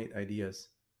stalemate ideas.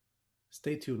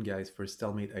 Stay tuned, guys, for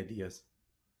stalemate ideas.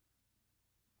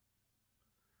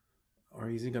 Or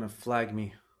is he gonna flag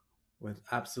me with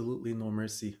absolutely no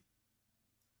mercy?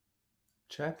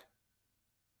 Check.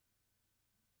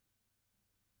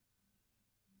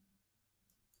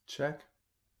 Check.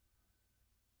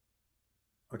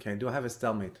 Okay, do I have a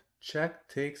stalemate? Check,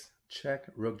 takes, check,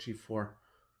 rook g4.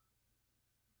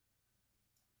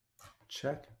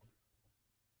 Check.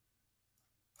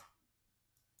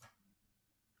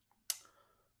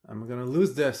 I'm gonna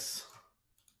lose this.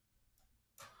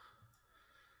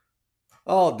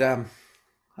 Oh, damn.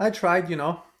 I tried, you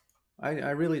know.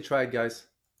 I really tried, guys.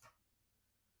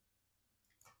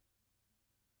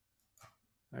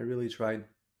 I really tried.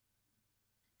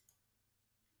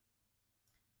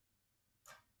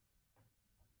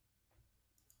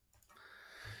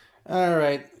 All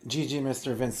right, GG,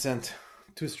 Mr. Vincent.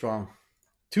 Too strong.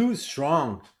 Too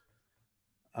strong.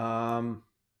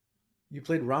 You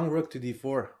played wrong rook to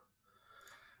d4.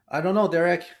 I don't know,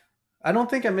 Derek. I don't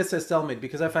think I missed a stalemate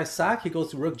because if I sack, he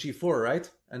goes to rook g4, right?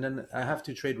 And then I have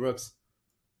to trade rooks.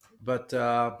 But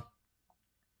I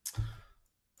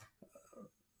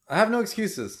have no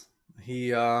excuses.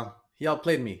 He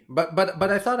outplayed me. But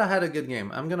I thought I had a good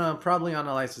game. I'm gonna probably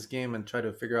analyze this game and try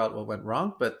to figure out what went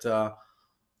wrong. But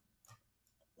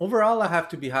overall, I have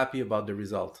to be happy about the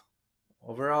result.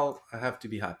 Overall, I have to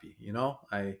be happy. You know,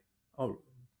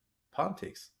 pawn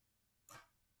takes.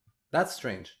 That's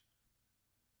strange.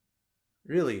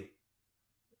 Really?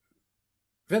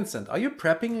 Vincent, are you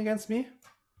prepping against me?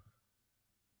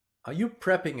 Are you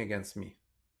prepping against me?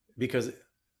 Because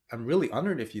I'm really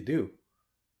honored if you do.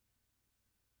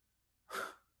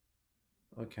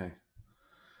 Okay.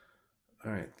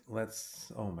 All right.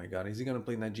 Let's. Oh my God. Is he gonna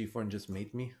play knight g4 and just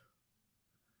mate me?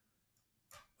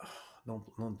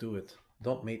 Don't do it.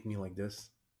 Don't mate me like this.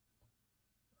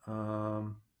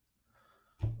 Um.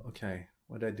 Okay.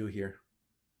 What did I do here?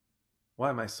 Why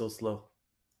am I so slow?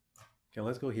 Okay,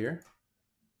 let's go here.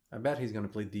 I bet he's gonna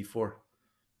play d4,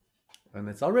 and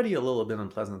it's already a little bit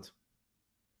unpleasant.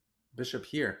 Bishop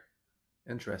here.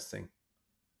 Interesting.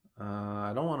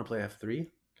 I don't want to play f3.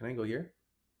 Can I go here?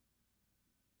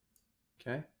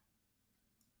 Okay.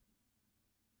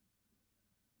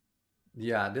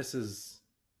 Yeah, this is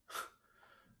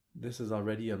this is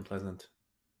already unpleasant.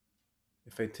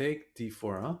 If I take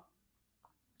d4, huh?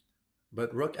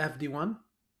 But rook fd1?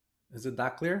 Is it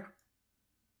that clear?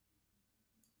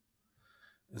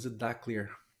 Is it that clear?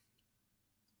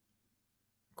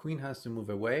 Queen has to move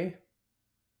away.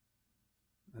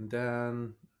 And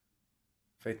then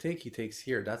if I take, he takes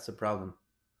here. That's the problem.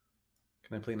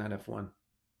 Can I play knight f1?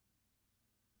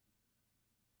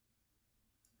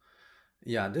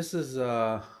 Yeah, this is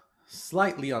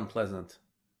slightly unpleasant.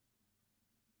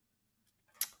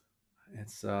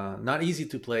 It's not easy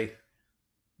to play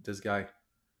this guy.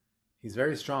 He's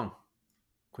very strong.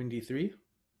 Queen d3.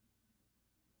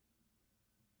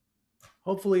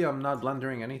 Hopefully I'm not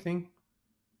blundering anything.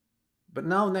 But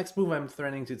now next move I'm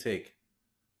threatening to take.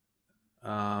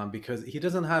 Because he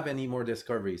doesn't have any more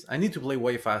discoveries. I need to play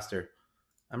way faster.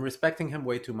 I'm respecting him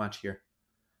way too much here.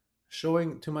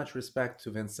 Showing too much respect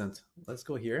to Vincent. Let's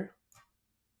go here.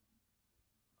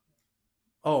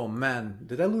 Oh man,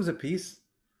 did I lose a piece?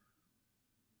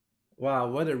 Wow,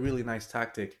 what a really nice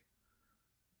tactic.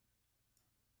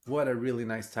 What a really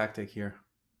nice tactic here.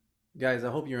 Guys,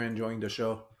 I hope you're enjoying the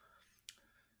show.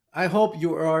 I hope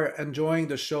you are enjoying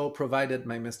the show provided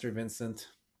by Mr. Vincent.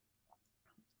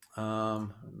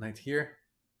 Knight here.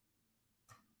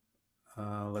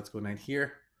 Let's go knight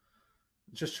here.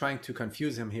 Just trying to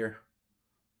confuse him here.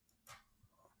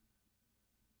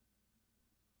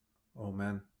 Oh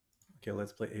man. Okay,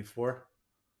 let's play a4.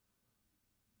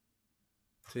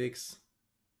 Takes.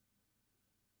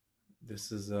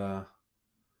 This is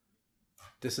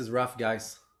rough,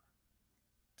 guys.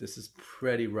 This is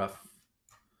pretty rough.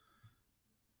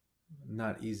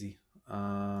 Not easy.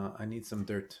 I need some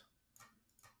dirt.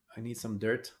 I need some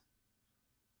dirt.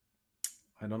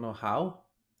 I don't know how,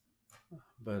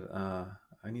 but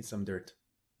I need some dirt.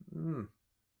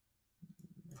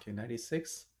 Okay,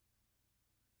 96.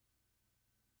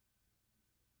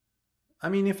 I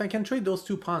mean, if I can trade those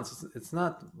two pawns, it's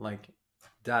not like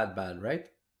that bad, right?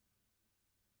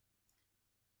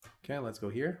 Okay, let's go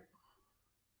here.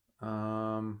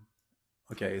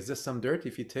 Okay, is this some dirt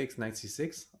if he takes knight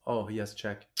c6? Oh, he has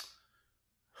check.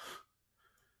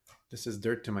 This is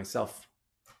dirt to myself.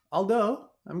 Although,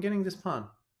 I'm getting this pawn.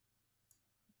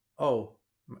 Oh,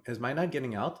 is my knight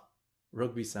getting out?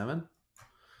 Rook b7.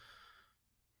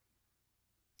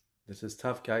 This is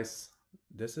tough, guys.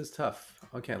 This is tough.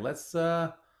 Okay, let's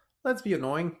be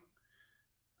annoying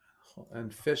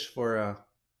and fish for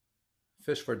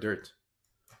dirt.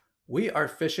 We are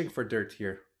fishing for dirt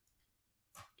here.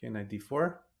 Okay, knight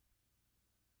d4.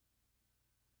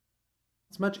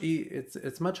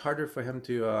 It's much harder for him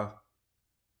to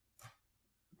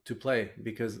play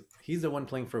because he's the one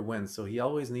playing for wins, so he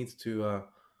always needs to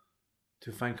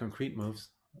find concrete moves.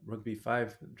 Rook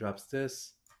b5 drops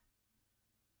this.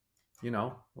 You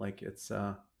know, like it's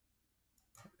kind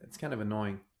of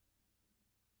annoying.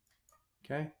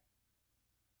 Okay.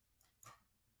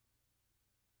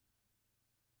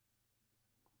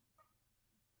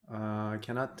 I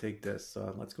cannot take this,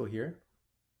 so let's go here.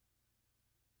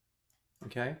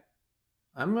 Okay.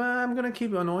 I'm gonna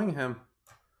keep annoying him.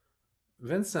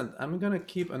 Vincent, I'm gonna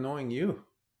keep annoying you.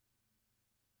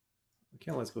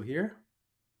 Okay, let's go here.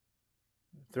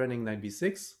 Threatening knight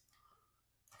b6.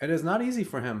 It is not easy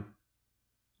for him.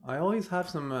 I always have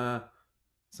some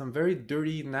very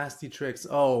dirty, nasty tricks.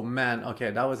 Oh man,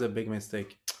 okay, that was a big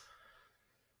mistake.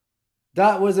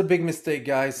 That was a big mistake,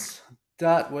 guys.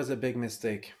 That was a big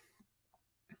mistake.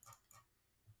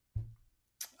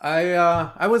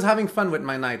 I was having fun with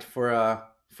my knight for a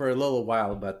little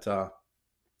while, but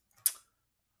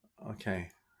okay,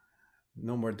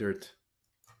 no more dirt.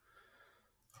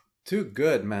 Too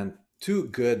good, man. Too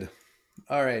good.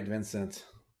 All right, Vincent.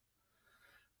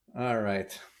 All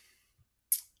right.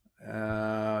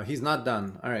 He's not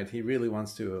done. All right, he really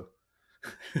wants to.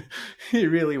 He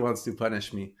really wants to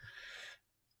punish me.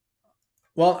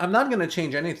 Well, I'm not gonna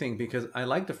change anything because I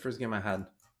like the first game I had.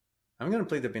 I'm gonna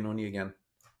play the Benoni again.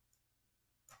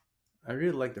 I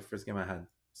really like the first game I had.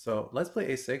 So let's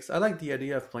play a6. I like the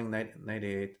idea of playing knight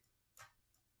a8.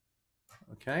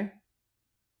 Okay.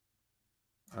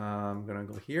 I'm gonna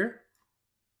go here.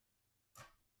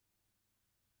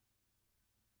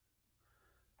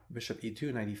 Bishop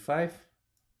e2, 95.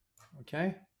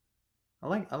 Okay. I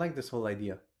like this whole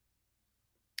idea.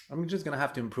 I'm just gonna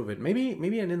have to improve it. Maybe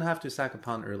I didn't have to sack a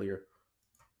pawn earlier.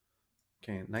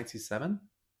 Okay, knight c7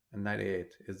 and knight a8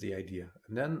 is the idea.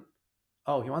 And then,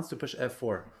 oh, he wants to push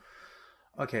f4.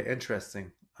 Okay,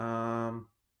 interesting.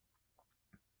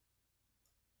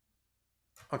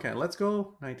 Okay, let's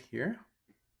go knight here.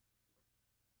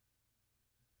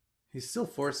 He's still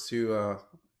forced to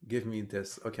give me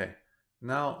this. Okay,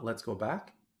 now let's go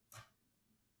back.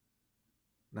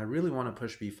 And I really want to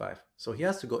push b5. So he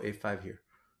has to go a5 here.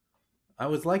 I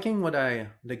was liking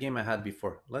the game I had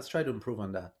before. Let's try to improve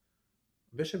on that.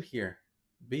 Bishop here.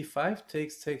 b5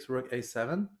 takes rook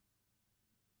a7.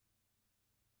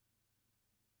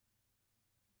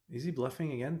 Is he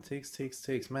bluffing again?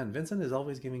 Takes. Man, Vincent is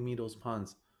always giving me those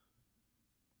pawns.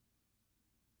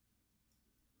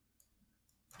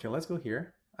 Okay, let's go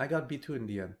here. I got b2 in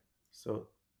the end. So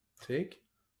take,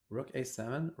 rook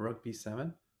a7, rook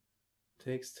b7.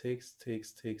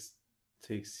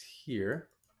 Takes here.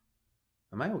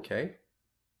 Am I okay?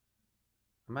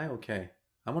 Am I okay?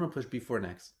 I want to push b4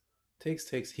 next.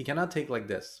 Takes. He cannot take like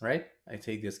this, right? I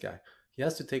take this guy. He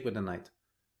has to take with the knight.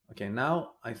 Okay,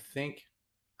 now I think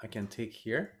I can take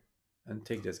here and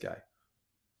take this guy.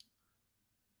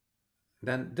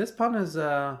 Then this pawn is,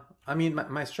 I mean,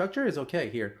 my structure is okay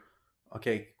here.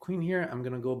 Okay, queen here, I'm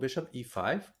going to go bishop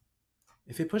e5.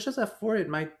 If he pushes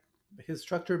f4, his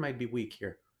structure might be weak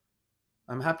here.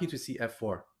 I'm happy to see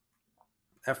f4.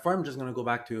 f4, I'm just going to go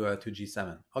back to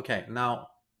g7. Okay, now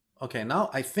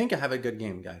I think I have a good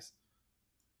game, guys.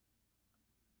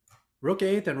 Rook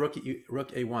a8 and rook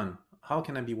a1. How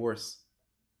can I be worse?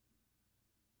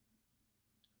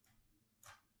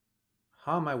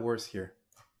 How am I worse here?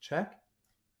 Check.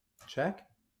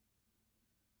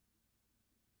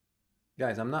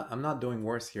 Guys, I'm not doing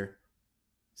worse here.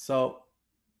 So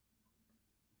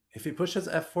if he pushes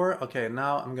f4, okay,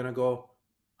 now I'm gonna go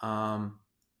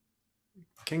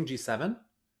king g7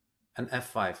 and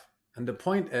f5. And the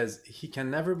point is he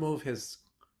can never move his,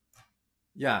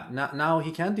 yeah, now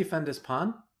he can't defend this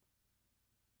pawn.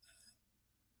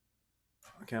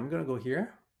 Okay, I'm gonna go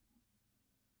here.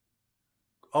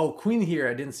 Oh, queen here,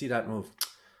 I didn't see that move.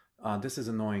 This is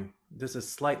annoying. This is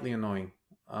slightly annoying.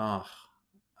 I'm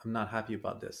not happy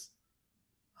about this.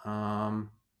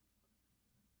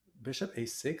 Bishop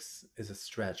a6 is a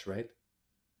stretch, right?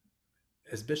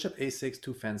 Is bishop a6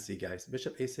 too fancy, guys?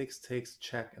 Bishop a6 takes,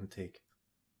 check, and take.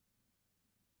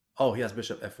 Oh, he has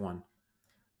bishop f1.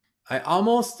 I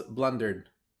almost blundered.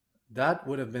 That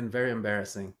would have been very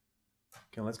embarrassing.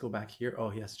 Okay, let's go back here. Oh,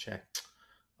 he has check.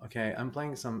 Okay, I'm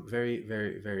playing some very,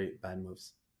 very, very bad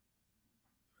moves.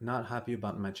 Not happy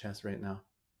about my chess right now.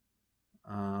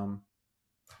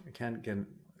 I can't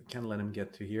let him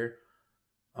get to here.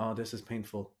 Oh, this is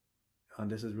painful.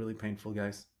 This is really painful,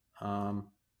 guys.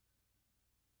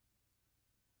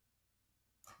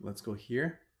 Let's go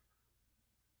here.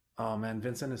 Oh man,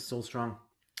 Vincent is so strong.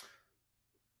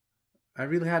 I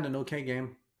really had an okay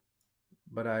game,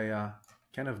 but I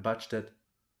kind of botched it.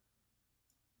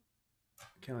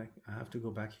 Okay, I have to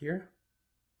go back here.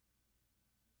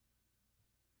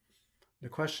 The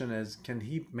question is, can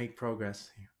he make progress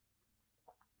here?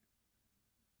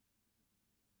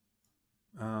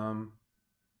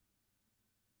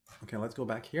 Okay, let's go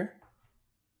back here.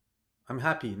 I'm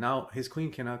happy. Now his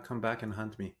queen cannot come back and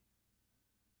hunt me.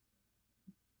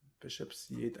 Bishop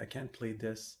c8. I can't play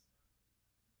this.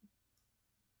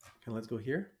 Okay, let's go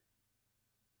here.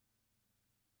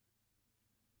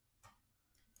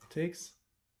 Takes.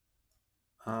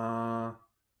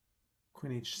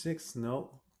 Queen h6.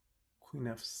 No. Queen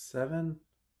f7.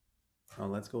 Oh,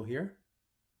 let's go here.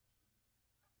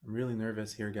 I'm really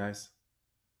nervous here, guys.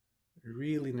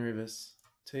 Really nervous.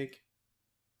 Take.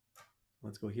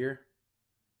 Let's go here.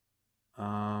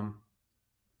 I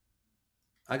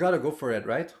gotta go for it,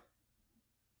 right?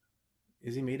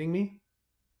 Is he meeting me?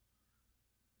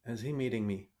 Is he meeting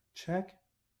me? Check.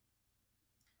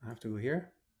 I have to go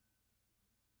here.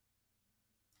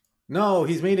 No,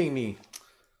 he's meeting me.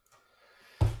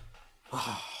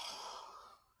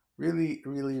 Really,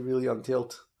 really, really on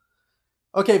tilt.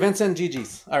 Okay, Vincent,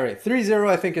 GG's. All right, 3-0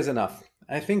 I think is enough.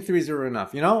 I think 3-0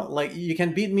 enough. You know, like you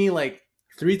can beat me like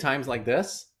 3 times like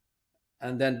this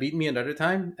and then beat me another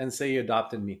time and say you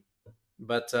adopted me.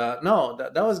 But no,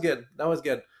 that was good. That was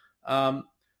good.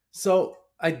 So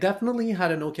I definitely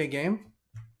had an okay game.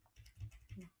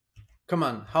 Come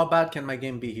on, how bad can my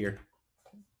game be here?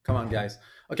 Come on, guys.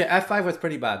 Okay, f5 was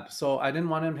pretty bad. So I didn't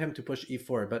want him to push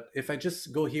e4. But if I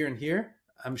just go here and here,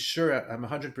 I'm sure, I'm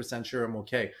 100% sure I'm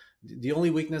okay. The only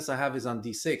weakness I have is on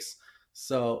d6.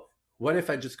 So what if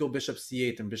I just go bishop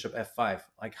c8 and bishop f5?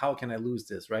 Like, how can I lose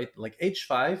this, right? Like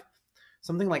h5,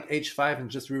 something like h5, and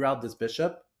just reroute this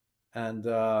bishop. And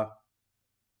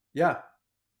yeah,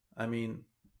 I mean,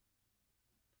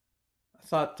 I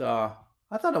thought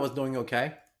I was doing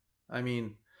okay. I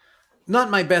mean, not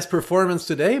my best performance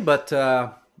today, but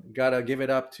gotta give it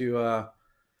up to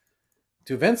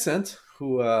Vincent,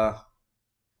 who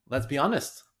let's be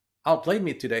honest, outplayed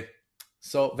me today.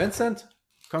 So Vincent,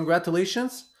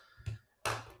 congratulations!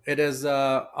 It is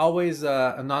always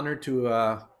an honor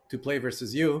to play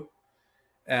versus you.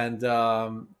 And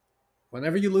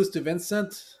whenever you lose to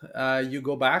Vincent, you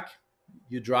go back,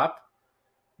 you drop,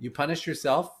 you punish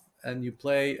yourself, and you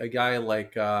play like a guy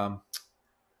like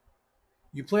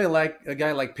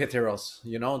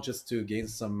Peteros, just to gain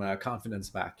some confidence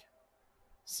back.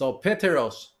 So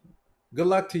Peteros, good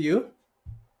luck to you,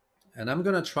 and I'm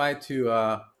gonna try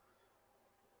to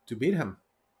beat him.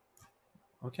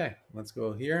 Okay, let's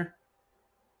go here,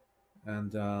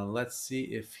 and let's see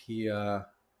if he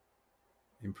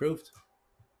improved.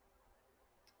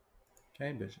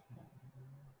 Okay, bishop.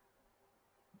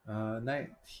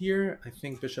 Knight here. I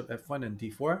think bishop f1 and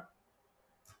d4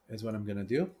 is what I'm gonna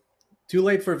do. Too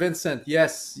late for Vincent.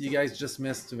 Yes, you guys just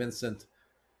missed Vincent.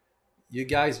 You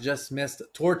guys just missed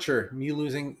torture. Me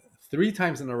losing 3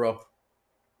 times in a row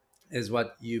is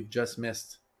what you've just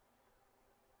missed.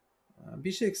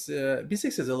 B6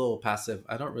 is a little passive.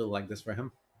 I don't really like this for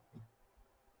him.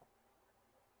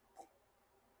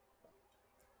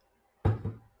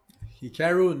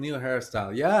 Hikaru new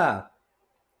hairstyle. Yeah.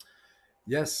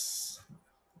 Yes.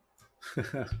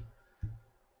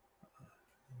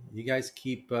 You guys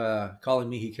keep calling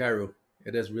me Hikaru.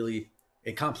 It is really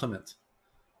a compliment.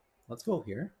 Let's go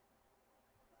here.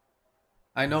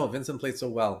 I know Vincent played so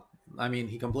well. I mean,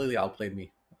 he completely outplayed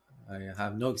me. I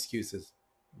have no excuses.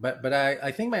 But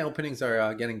I think my openings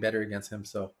are getting better against him.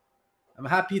 So I'm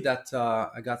happy that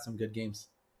I got some good games.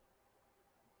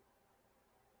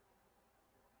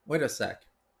 Wait a sec.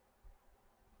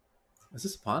 Is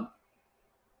this a pawn?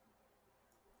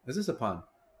 Is this a pawn?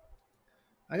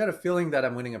 I got a feeling that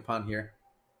I'm winning a pawn here.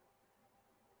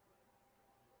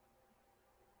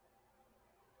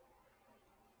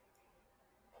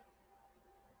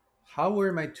 How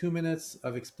were my 2 minutes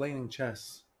of explaining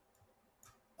chess?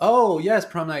 Oh, yes,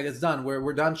 prom night. It's done.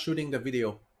 We're done shooting the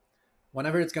video.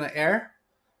 Whenever it's going to air,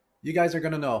 you guys are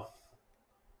going to know.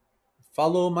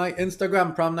 Follow my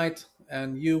Instagram, prom night,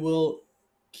 and you will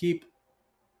be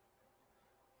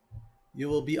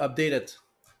updated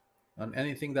on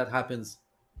anything that happens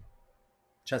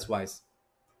chess-wise.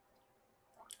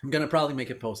 I'm going to probably make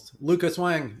a post. Lucas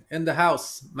Wang in the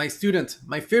house. My student,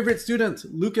 my favorite student,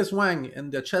 Lucas Wang in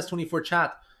the Chess24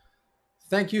 chat.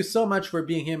 Thank you so much for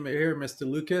being here, Mr.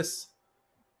 Lucas.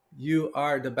 You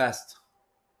are the best.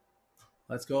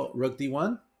 Let's go. Rook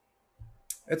d1.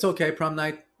 It's okay, prom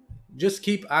night. Just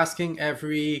keep asking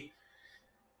every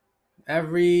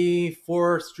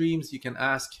 4 streams you can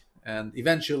ask, and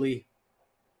eventually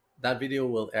that video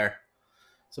will air.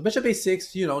 So bishop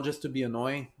a6, just to be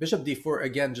annoying. Bishop d4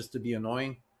 again, just to be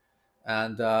annoying.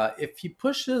 And if he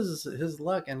pushes his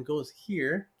luck and goes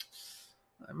here,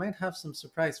 I might have some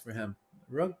surprise for him.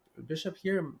 Rook, bishop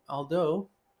here, although,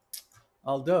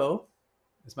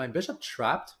 is my bishop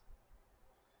trapped?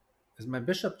 Is my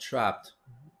bishop trapped?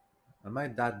 Am I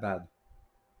that bad?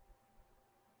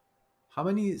 How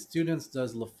many students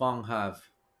does Lefong have?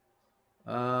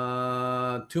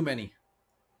 Too many.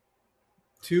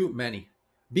 Too many.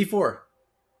 b4,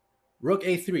 rook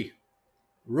a3,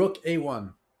 rook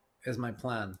a1 is my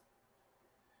plan.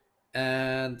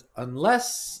 And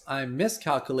unless I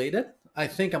miscalculated, I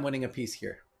think I'm winning a piece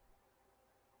here.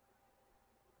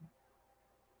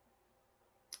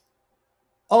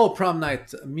 Oh, prom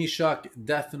night, Mishak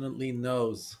definitely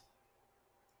knows.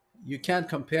 You can't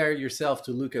compare yourself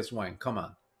to Lucas Wang. Come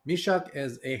on. Mishak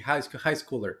is a high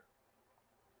schooler.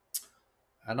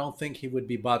 I don't think he would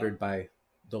be bothered by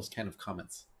those kind of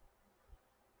comments.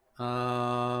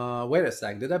 Wait a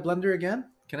sec. Did I blunder again?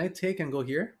 Can I take and go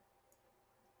here?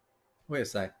 Wait a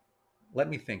sec. Let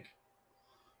me think.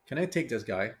 Can I take this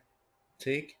guy?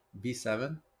 Take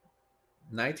b7.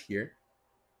 Knight here.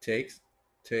 Takes.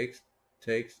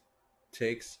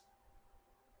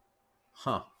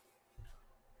 Huh.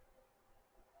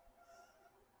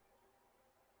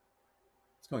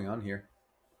 What's going on here?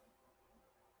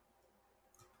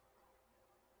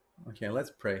 Okay,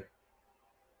 let's pray.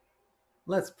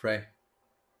 Let's pray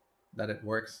that it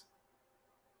works.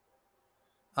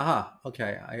 Aha,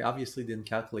 okay. I obviously didn't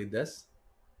calculate this.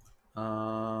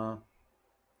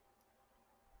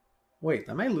 Wait,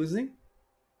 am I losing?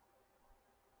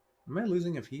 Am I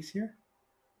losing a piece here?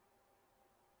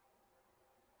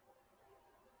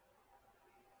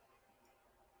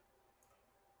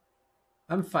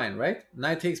 I'm fine, right?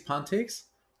 Knight takes, pawn takes,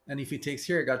 and if he takes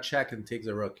here, I got check and takes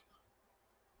a rook.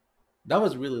 That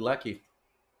was really lucky.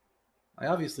 I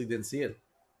obviously didn't see it.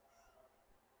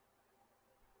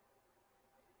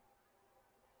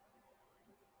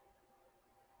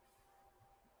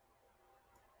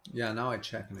 Yeah, now I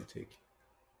check and I take.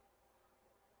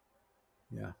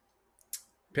 Yeah.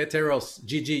 Peteros,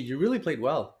 GG, you really played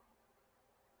well.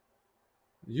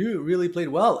 You really played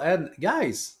well. And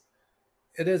guys,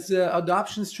 it is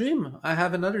adoption stream. I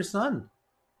have another son.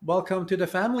 Welcome to the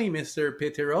family, Mr.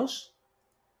 Peteros.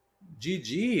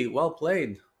 GG, well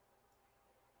played.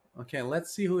 Okay,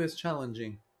 let's see who is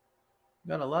challenging.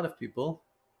 Got a lot of people.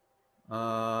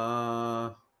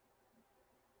 Are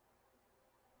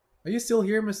you still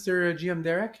here, Mr. GM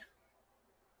Derek?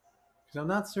 Because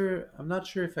I'm not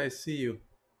sure if I see you.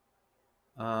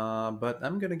 But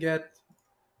I'm gonna get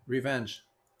revenge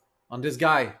on this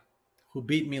guy who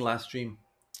beat me last stream.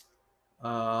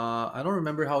 I don't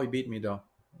remember how he beat me though.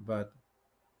 But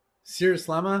Sirius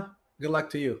Lama, good luck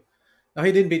to you. No,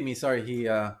 he didn't beat me. Sorry, he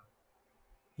had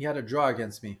a draw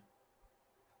against me.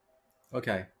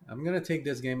 Okay, I'm gonna take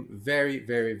this game very,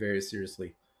 very, very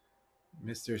seriously,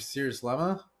 Mr. Sirius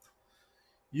Lama.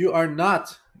 You are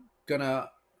not gonna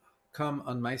come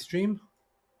on my stream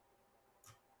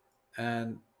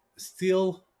and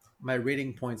steal my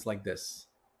rating points like this.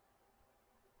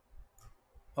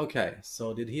 Okay,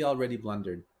 so did he already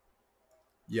blundered?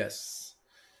 Yes.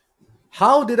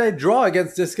 How did I draw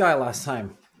against this guy last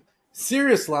time?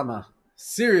 Serious, Lama.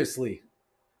 Seriously.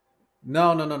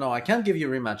 No, no, no, no. I can't give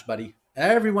you a rematch, buddy.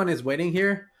 Everyone is waiting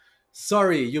here.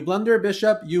 Sorry, you blunder a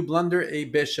bishop, you blunder a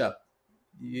bishop.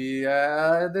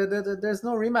 Yeah, there's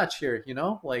no rematch here, you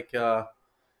know? Like,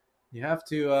 you have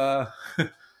to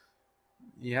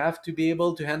you have to be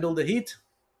able to handle the heat,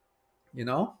 you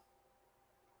know?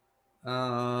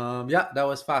 Yeah, that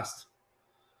was fast.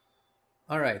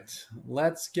 All right,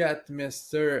 let's get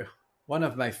Mr. One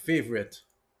of my favorite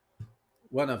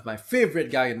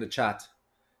guy in the chat,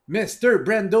 Mr.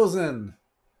 Brandozen.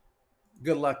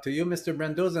 Good luck to you, Mr.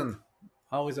 Brandozen.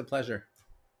 Always a pleasure.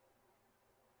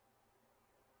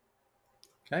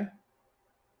 Okay.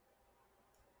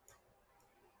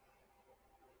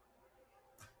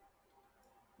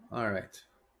 All right.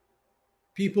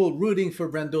 People rooting for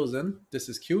Brandozen. This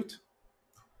is cute.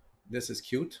 This is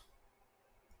cute.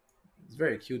 It's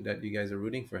very cute that you guys are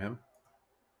rooting for him.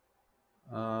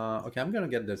 Okay, I'm going to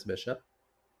get this bishop.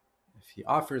 If he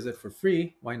offers it for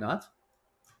free, why not?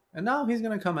 And now he's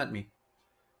going to come at me.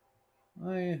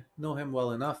 I know him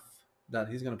well enough that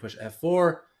he's going to push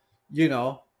f4, you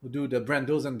know, do the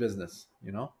Brandozen business,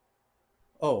 you know?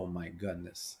 Oh my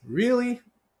goodness. Really?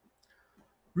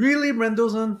 Really,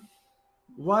 Brandozen?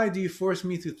 Why do you force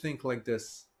me to think like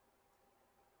this?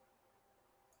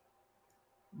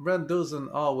 Brandozen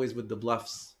always with the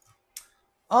bluffs.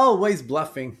 Always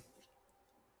bluffing.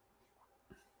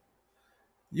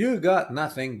 You got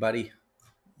nothing, buddy.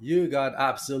 You got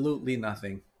absolutely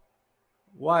nothing.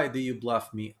 Why do you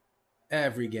bluff me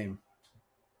every game?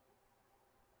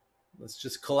 Let's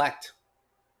just collect.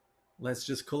 Let's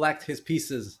just collect his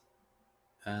pieces.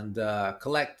 And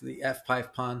collect the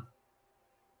f5 pawn.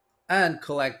 And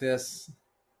collect this.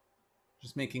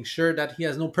 Just making sure that he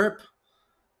has no perp.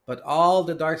 But all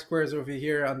the dark squares over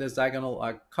here on this diagonal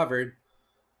are covered.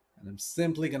 And I'm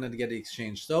simply going to get the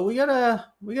exchange. So we got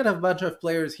a bunch of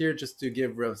players here just to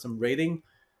give some rating.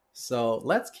 So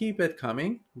let's keep it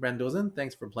coming. Brandozen,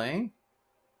 thanks for playing.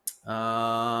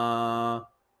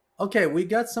 Okay, we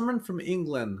got someone from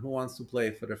England who wants to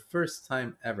play for the first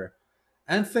time ever.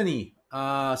 Anthony.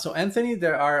 So Anthony,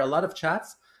 there are a lot of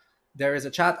chats. There is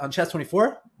a chat on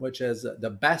Chess24, which is the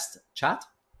best chat.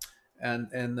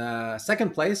 And in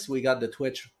second place, we got the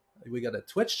Twitch. We got a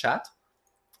Twitch chat.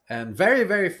 And very,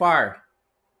 very far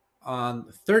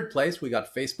on third place, we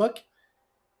got Facebook.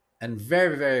 And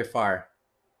very, very far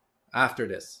after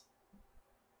this,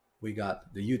 we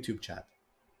got the YouTube chat.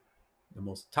 The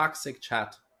most toxic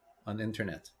chat on the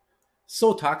internet.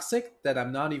 So toxic that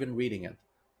I'm not even reading it.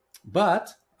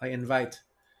 But I invite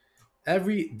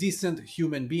every decent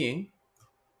human being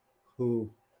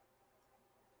who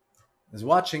is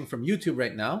watching from YouTube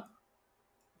right now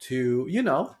to, you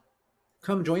know,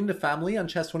 come join the family on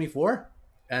Chess24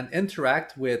 and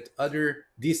interact with other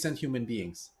decent human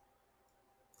beings.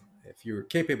 If you're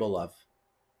capable of.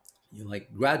 You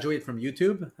like graduate from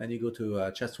YouTube and you go to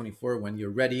Chess24 when you're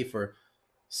ready for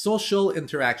social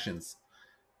interactions.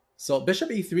 So bishop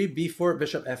e3, b4,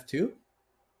 bishop f2.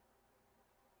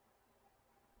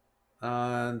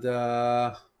 And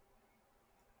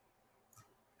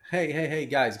hey,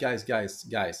 guys,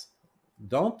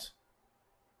 don't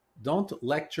don't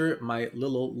lecture my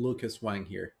little Lucas Wang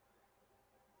here.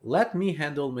 Let me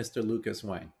handle Mr. Lucas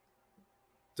Wang.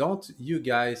 Don't you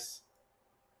guys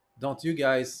don't you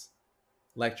guys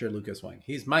lecture Lucas Wang.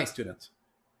 He's my student.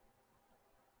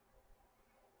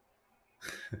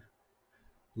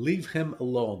 Leave him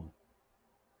alone.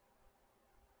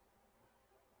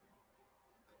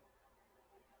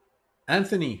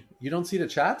 Anthony, you don't see the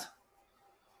chat?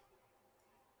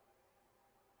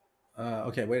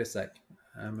 Okay, wait a sec.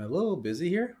 I'm a little busy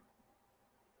here.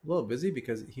 A little busy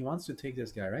because he wants to take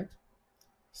this guy, right?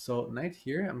 So knight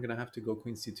here, I'm gonna have to go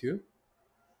queen c2.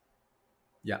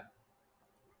 Yeah.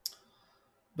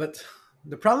 But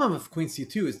the problem of queen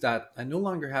c2 is that I no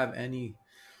longer have any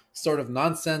sort of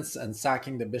nonsense and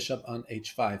sacking the bishop on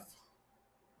h5.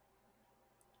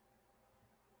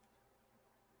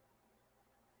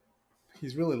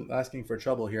 He's really asking for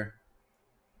trouble here.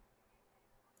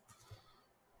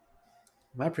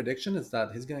 My prediction is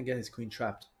that he's going to get his queen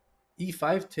trapped.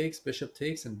 e5 takes, bishop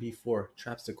takes, and b4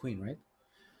 traps the queen, right?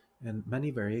 And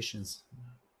many variations.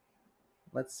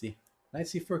 Let's see. Knight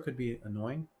c4 could be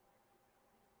annoying.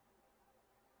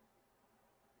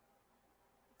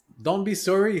 Don't be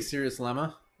sorry, Serious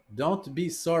Lemma. Don't be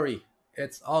sorry.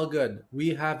 It's all good.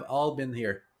 We have all been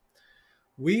here.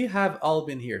 We have all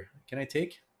been here. Can I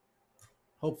take?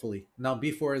 Hopefully. Now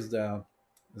b4 is a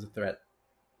threat.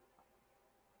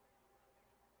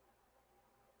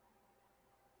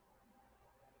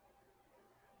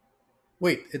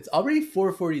 Wait, it's already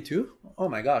 4:42? Oh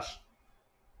my gosh.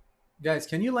 Guys,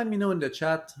 can you let me know in the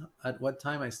chat at what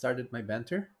time I started my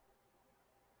banter?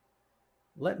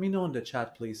 Let me know in the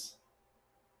chat, please.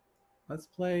 Let's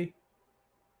play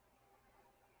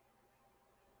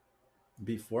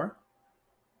b4.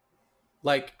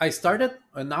 Like, I started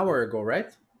an hour ago,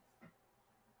 right?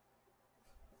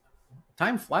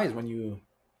 Time flies when you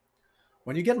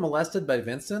get molested by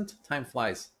Vincent. Time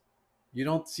flies. You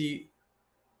don't see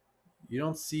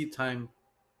time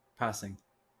passing.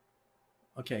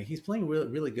 Okay, he's playing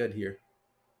really good here.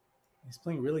 He's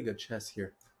playing really good chess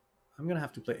here. I'm gonna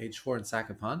have to play h4 and sack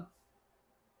a pawn.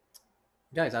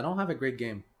 Guys, I don't have a great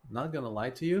game. I'm not gonna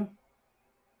lie to you.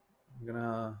 I'm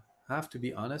gonna have to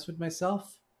be honest with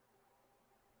myself.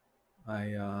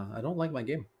 I don't like my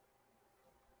game.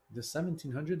 This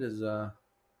 1700 is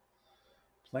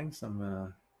playing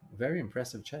some very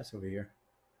impressive chess over here.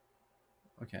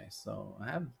 Okay, so I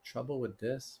have trouble with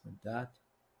this, with that.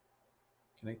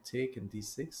 Can I take in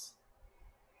d6?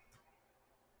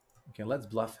 Okay, let's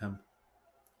bluff him.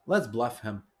 Let's bluff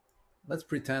him. Let's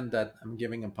pretend that I'm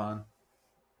giving a pawn.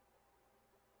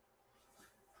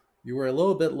 You were a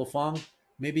little bit Lefong.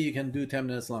 Maybe you can do 10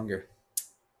 minutes longer.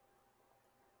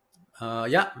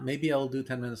 Yeah, maybe I'll do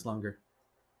 10 minutes longer.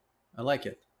 I like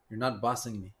it. You're not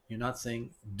bossing me. You're not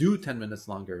saying do 10 minutes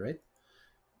longer, right?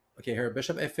 Okay, here,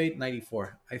 bishop f8,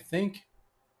 94. I think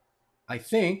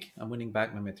I'm winning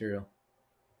back my material.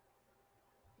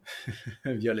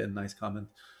 Violin, nice comment.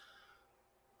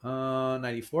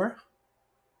 94.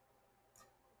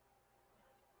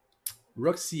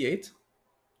 Rook c8.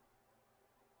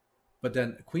 But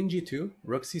then queen g2,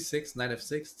 rook c6, knight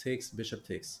f6 takes, bishop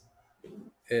takes.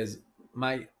 Is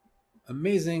my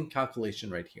amazing calculation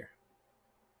right here.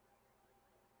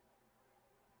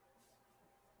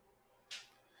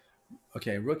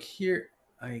 Okay, rook here,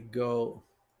 I go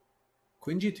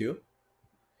queen g2.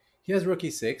 He has rook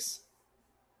e6.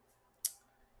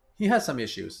 He has some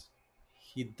issues.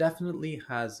 He definitely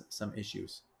has some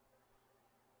issues.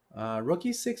 Rook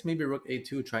e6, maybe rook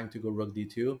a2, trying to go rook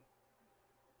d2.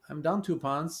 I'm down 2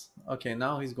 pawns. Okay,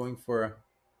 now he's going for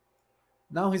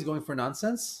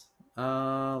nonsense.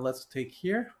 Let's take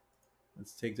here.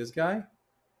 Let's take this guy.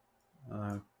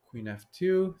 Queen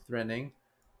f2, threatening.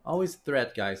 Always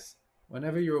threat, guys.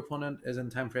 Whenever your opponent is in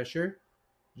time pressure,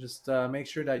 just make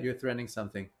sure that you're threatening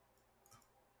something.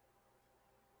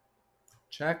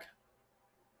 Check.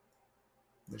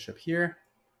 Bishop here.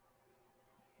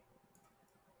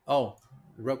 Oh,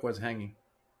 the rook was hanging.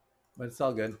 But it's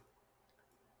all good.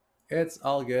 It's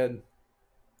all good.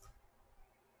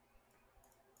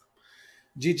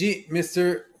 GG,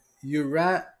 Mr.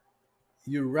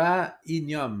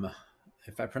 Uranium.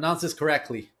 If I pronounce this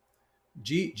correctly.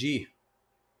 GG.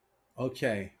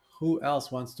 Okay, who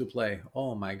else wants to play?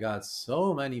 Oh my god,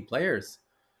 so many players.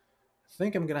 I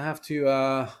think I'm gonna have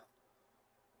to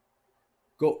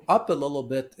go up a little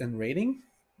bit in rating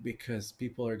because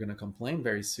people are gonna complain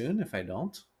very soon if I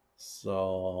don't.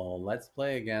 So let's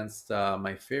play against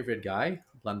my favorite guy,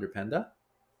 Blunder Panda.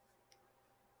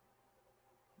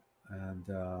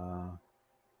 And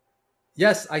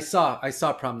yes, I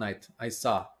saw prom night. I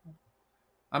saw.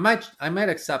 I might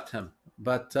accept him,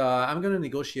 but I'm gonna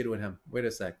negotiate with him. Wait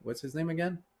a sec. What's his name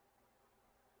again?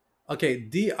 Okay,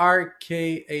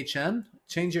 DRKHN.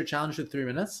 Change your challenge to 3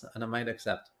 minutes, and I might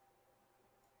accept.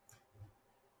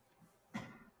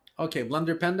 Okay,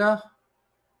 Blunder Panda.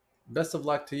 Best of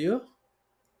luck to you.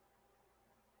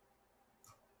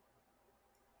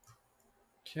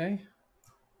 Okay.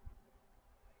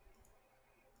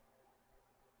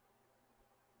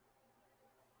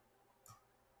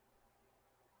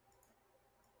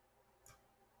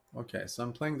 Okay, so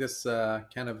I'm playing this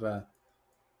kind of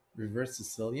reverse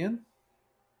Sicilian.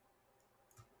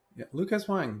 Yeah, Lucas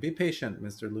Wang, be patient,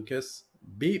 Mr. Lucas.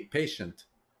 Be patient.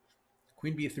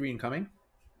 Queen B3 incoming.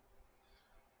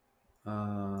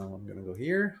 I'm gonna go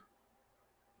here.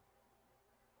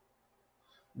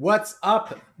 What's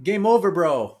up? Game over,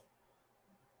 bro.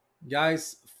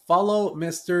 Guys, follow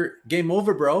Mr. Game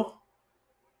Over, bro.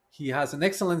 He has an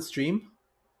excellent stream,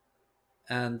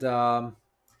 and I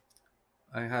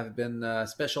have been a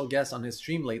special guest on his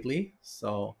stream lately.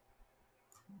 So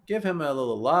give him a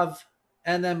little love.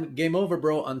 And then Game Over,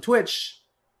 bro, on Twitch.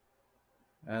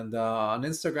 And on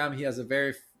Instagram, he has a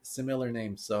very similar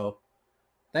name. So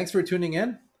thanks for tuning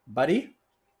in, buddy.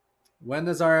 When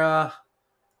is our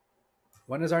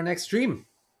next stream?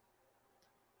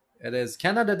 It is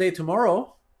Canada Day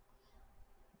tomorrow.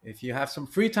 If you have some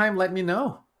free time, let me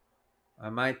know. I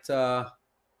might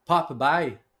pop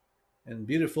by in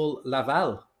beautiful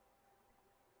Laval.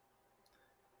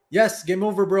 Yes, Game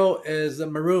Over Bro is a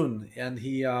maroon, and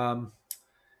he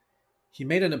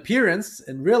made an appearance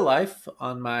in real life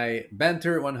on my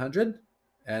Banter 100,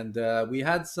 and we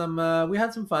had some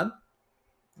fun.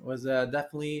 It was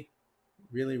definitely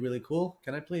really cool.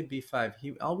 Can I play b5?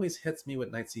 He always hits me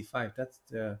with knight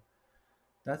c5.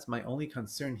 That's my only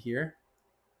concern here.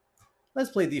 Let's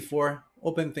play d4,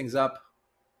 open things up,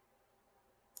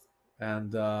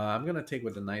 and I'm gonna take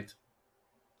with the knight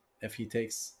if he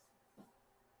takes.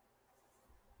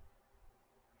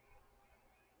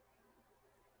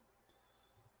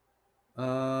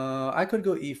 I could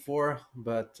go e4,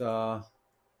 but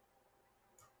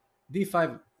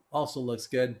d5 also looks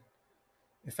good.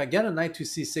 If I get a knight to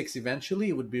c6 eventually,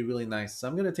 it would be really nice. So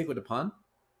I'm going to take with the pawn.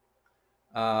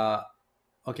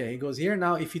 Okay, he goes here.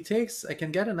 Now, if he takes, I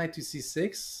can get a knight to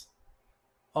c6.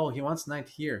 Oh, he wants knight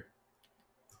here.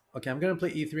 Okay, I'm going to play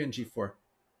e3 and g4.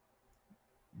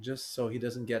 Just so he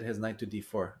doesn't get his knight to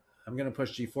d4. I'm going to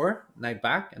push g4, knight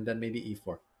back, and then maybe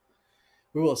e4.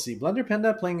 We will see. Blunder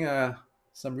Panda playing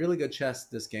some really good chess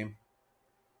this game.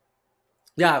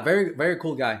 Yeah, very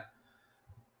cool guy.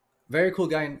 Very cool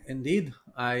guy indeed.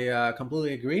 I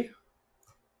completely agree.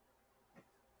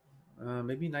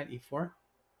 Maybe knight e4.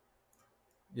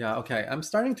 Yeah, okay. I'm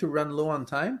starting to run low on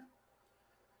time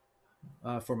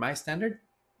for my standard,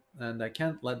 and I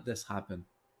can't let this happen.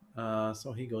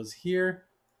 So he goes here.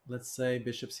 Let's say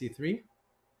bishop c3.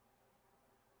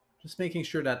 Just making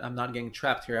sure that I'm not getting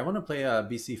trapped here. I want to play a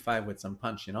bc5 with some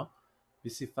punch, you know?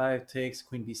 bc5 takes,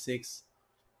 queen b6.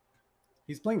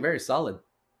 He's playing very solid.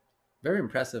 Very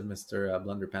impressive, Mr.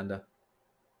 Blunder Panda.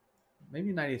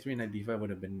 Maybe knight e3, knight b5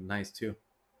 would have been nice too.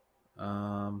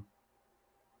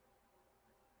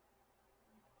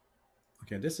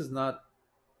 Okay, this is not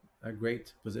a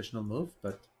great positional move,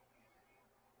 but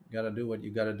you gotta do what you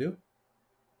gotta do.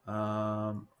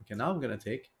 Okay, now I'm gonna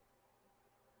take.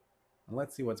 And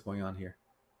let's see what's going on here.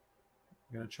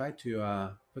 I'm gonna try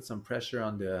to put some pressure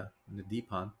on the d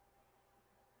pawn.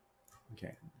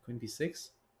 Okay, queen b6,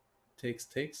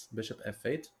 takes, bishop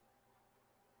f8,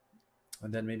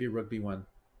 and then maybe rook b1.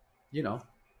 You know.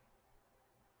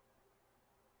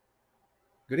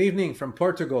 Good evening from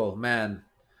Portugal, man.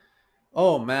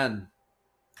 Oh man,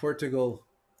 Portugal,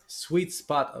 sweet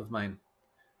spot of mine.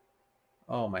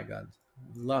 Oh my god,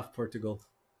 love Portugal.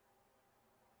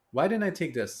 Why didn't I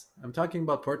take this? I'm talking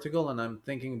about Portugal and I'm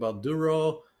thinking about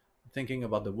Douro, thinking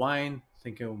about the wine,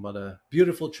 thinking about a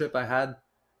beautiful trip I had,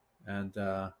 and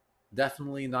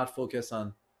definitely not focused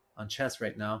on chess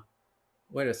right now.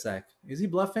 Wait a sec. Is he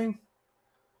bluffing?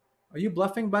 Are you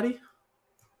bluffing, buddy?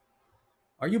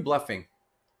 Are you bluffing?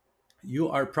 You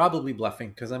are probably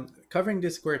bluffing because I'm covering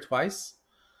this square twice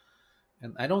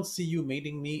and I don't see you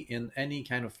mating me in any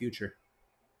kind of future.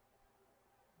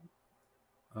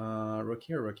 Rook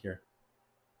here, rook here.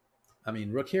 I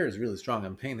mean, rook here is really strong.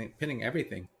 I'm pinning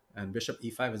everything, and bishop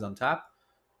e5 is on top.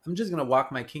 I'm just gonna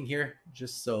walk my king here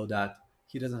just so that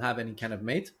he doesn't have any kind of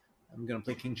mate. I'm gonna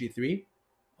play king g3.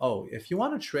 Oh, if you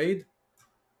want to trade,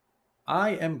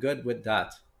 I am good with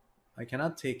that. I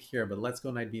cannot take here, but let's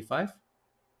go knight b5.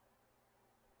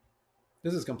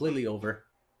 This is completely over.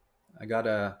 I got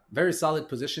a very solid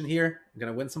position here. I'm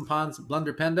gonna win some pawns.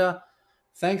 Blunder Panda,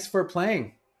 thanks for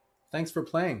playing. Thanks for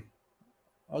playing.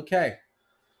 Okay.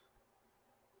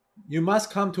 You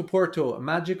must come to Porto, a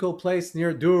magical place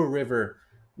near Douro River.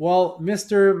 Well,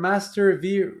 Mr. Master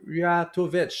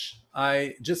Viratovic,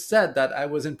 I just said that I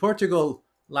was in Portugal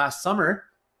last summer,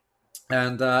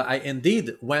 and I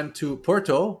indeed went to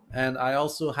Porto, and I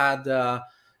also had a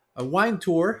wine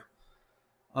tour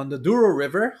on the Douro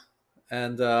River,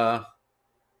 and I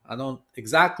don't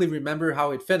exactly remember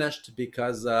how it finished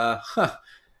because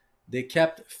they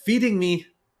kept feeding me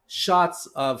shots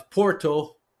of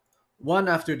Porto one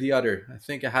after the other. I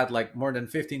think I had like more than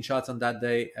 15 shots on that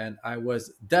day, and I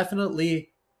was definitely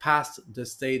past the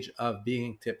stage of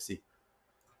being tipsy.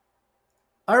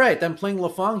 All right, I'm playing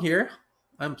Lefong here.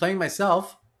 I'm playing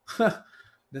myself.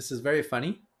 This is very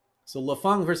funny. So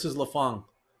Lefong versus Lefong.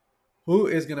 Who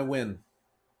is going to win?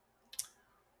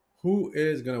 Who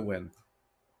is going to win?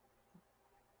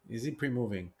 Is he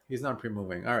pre-moving? He's not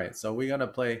pre-moving. All right, so we're going to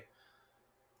play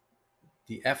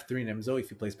the F3 Nimzo if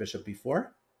he plays bishop b4.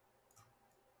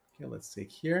 Okay, let's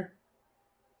take here.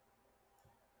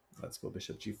 Let's go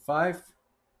bishop g5.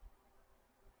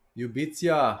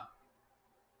 Ubitsia,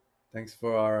 thanks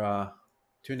for our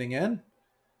tuning in.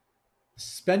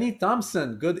 Spenny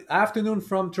Thompson, good afternoon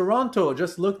from Toronto.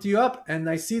 Just looked you up and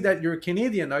I see that you're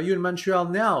Canadian. Are you in Montreal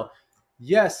now?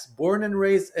 Yes, born and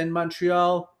raised in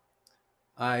Montreal.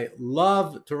 I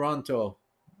love Toronto.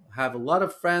 Have a lot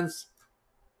of friends.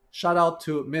 Shout out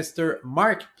to Mr.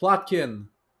 Mark Plotkin,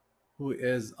 who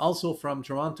is also from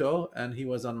Toronto, and he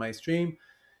was on my stream.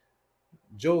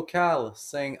 Joe Cal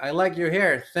saying, I like your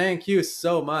hair. Thank you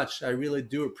so much. I really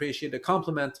do appreciate the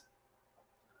compliment.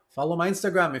 Follow my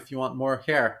Instagram if you want more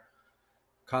hair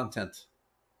content.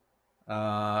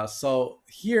 So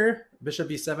here, bishop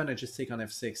b7, I just take on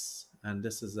f6. And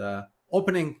this is a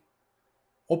opening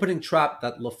trap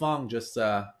that Lefong just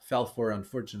fell for,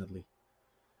 unfortunately.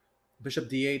 Bishop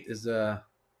d8 is a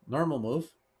normal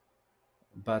move,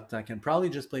 but I can probably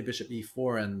just play bishop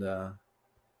e4 and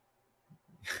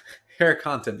hair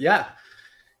content. Yeah,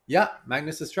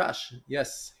 Magnus is trash.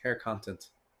 Yes, hair content.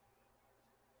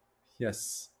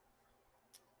 Yes.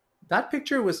 That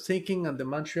picture was taken at the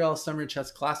Montreal Summer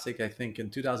Chess Classic, I think, in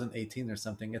 2018 or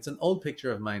something. It's an old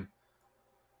picture of mine.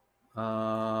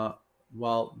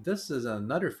 Well, this is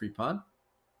another free pawn.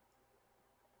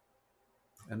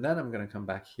 And then I'm going to come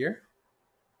back here.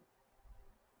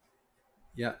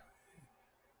 Yeah.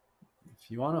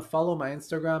 If you want to follow my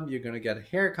Instagram, you're going to get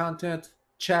hair content,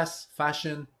 chess,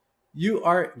 fashion. You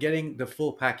are getting the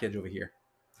full package over here.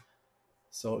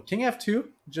 So king f2,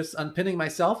 just unpinning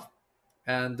myself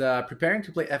and preparing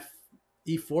to play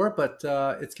e4, but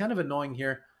it's kind of annoying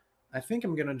here. I think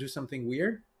I'm going to do something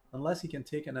weird, unless he can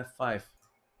take an f5.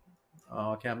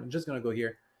 Oh, okay, I'm just going to go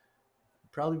here.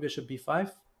 Probably bishop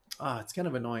b5. Ah, it's kind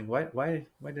of annoying. Why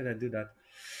did I do that?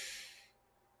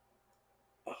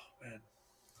 Oh, man.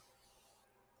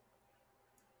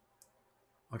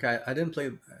 Okay, I didn't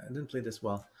play this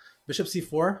well. Bishop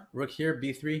c4, rook here,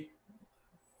 b3.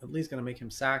 At least going to make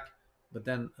him sack, but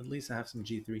then at least I have some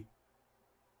g3.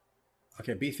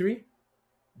 Okay, b3,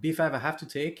 b5 I have to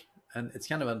take, and it's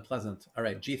kind of unpleasant. All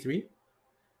right, g3,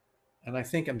 and I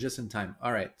think I'm just in time.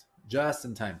 All right, just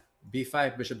in time.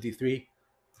 b5, bishop d3.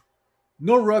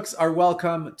 No rooks are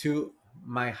welcome to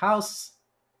my house.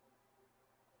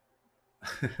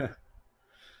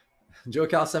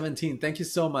 JoeCal17, thank you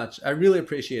so much. I really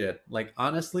appreciate it. Like,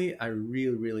 honestly, I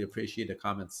really appreciate the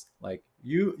comments. Like,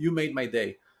 you made my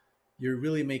day. You're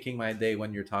really making my day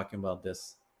when you're talking about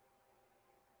this.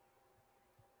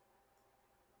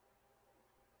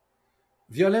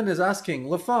 Violin is asking,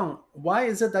 Lefong, why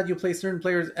is it that you play certain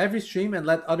players every stream and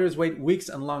let others wait weeks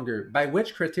and longer? By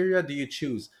which criteria do you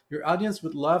choose? Your audience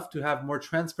would love to have more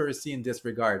transparency in this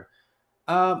regard.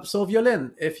 So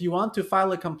Violin, if you want to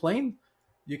file a complaint,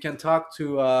 you can talk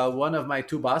to one of my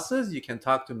two bosses. You can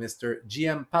talk to Mr.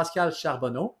 GM Pascal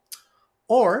Charbonneau,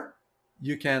 or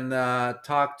you can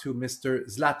talk to Mr.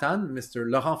 Zlatan,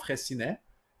 Mr. Laurent Fressinet.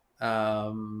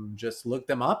 Just look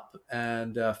them up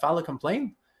and file a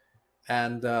complaint.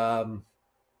 And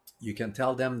you can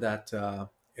tell them that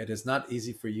it is not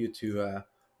easy for you to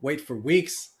wait for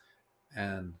weeks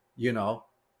and,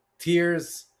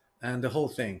 tears and the whole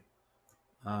thing.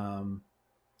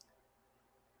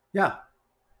 Yeah.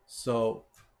 So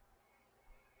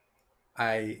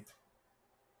I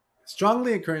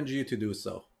strongly encourage you to do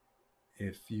so.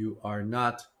 If you are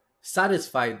not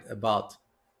satisfied about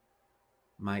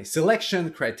my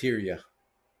selection criteria,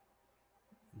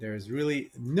 there's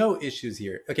really no issues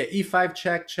here. Okay, e5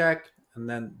 check, and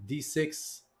then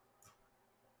d6.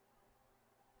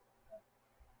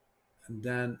 And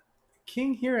then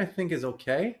king here, I think, is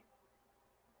okay.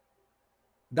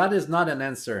 That is not an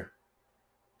answer.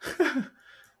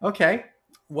 Okay.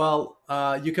 Well,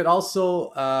 you could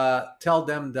also tell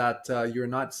them that you're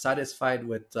not satisfied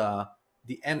with the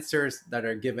answers that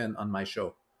are given on my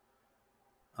show.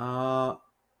 Uh,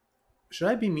 should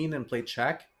I be mean and play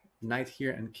check? Knight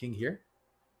here and king here?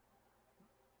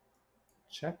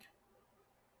 Check.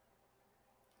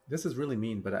 This is really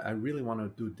mean, but I really want to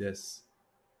do this.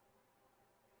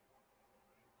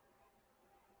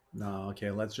 No,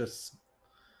 okay, let's just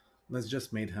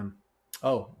mate him.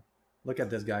 Oh, look at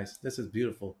this, guys. This is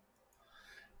beautiful.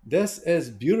 This is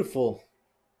beautiful.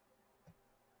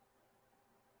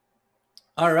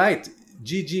 All right.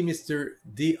 GG, Mr.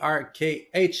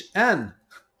 DRKHN.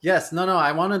 Yes, no,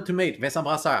 I wanted to mate. Vincent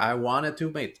Brassard, I wanted to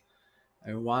mate.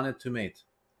 I wanted to mate.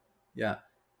 Yeah.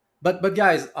 But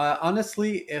guys,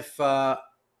 honestly, if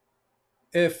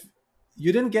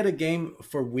you didn't get a game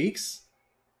for weeks,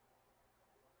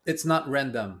 it's not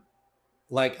random.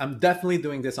 Like, I'm definitely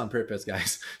doing this on purpose,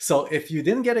 guys. So if you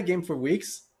didn't get a game for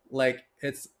weeks, like,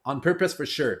 it's on purpose for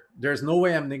sure. There's no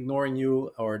way I'm ignoring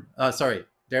you, or sorry,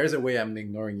 there is a way I'm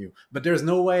ignoring you, but there's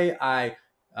no way I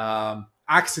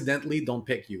accidentally don't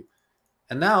pick you.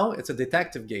 And now it's a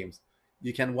detective game.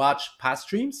 You can watch past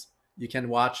streams, you can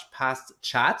watch past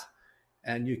chat,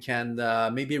 and you can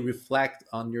maybe reflect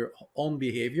on your own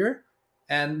behavior.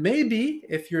 And maybe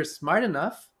if you're smart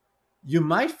enough, you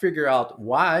might figure out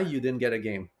why you didn't get a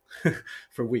game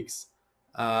for weeks.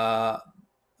 Uh,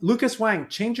 Lucas Wang,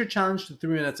 change your challenge to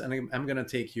 3 minutes and I'm going to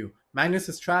take you. Magnus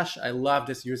is trash. I love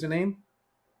this username.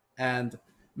 And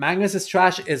Magnus is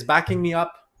trash is backing me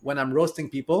up when I'm roasting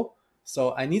people.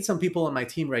 So I need some people on my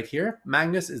team right here.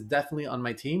 Magnus is definitely on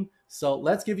my team. So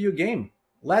let's give you a game.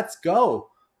 Let's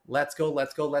go. Let's go.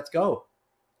 Let's go. Let's go.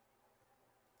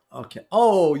 Okay.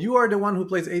 Oh, you are the one who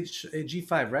plays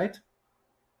G5, right?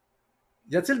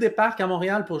 Y a-t-il des parcs à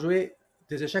Montréal pour jouer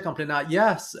des échecs en plein air?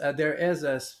 Yes, there is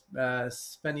a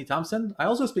Spenny Thompson. I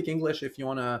also speak English if you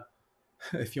wanna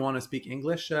if you wanna speak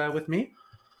English with me.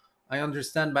 I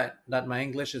understand that my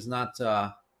English is not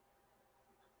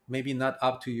maybe not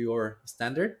up to your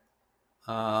standard,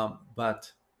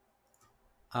 but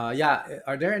yeah.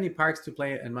 Are there any parks to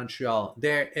play in Montreal?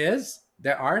 There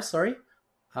are. Sorry,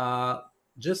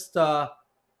 just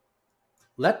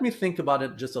let me think about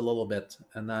it just a little bit,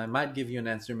 and I might give you an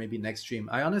answer maybe next stream.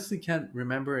 I honestly can't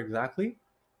remember exactly,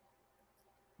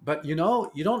 but you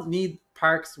don't need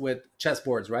parks with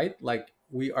chessboards, right? Like,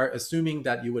 we are assuming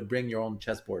that you would bring your own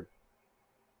chessboard.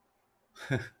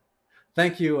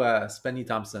 Thank you, Spenny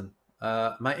Thompson.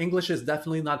 My English is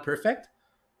definitely not perfect,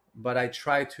 but I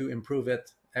try to improve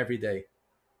it every day.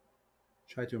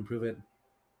 Try to improve it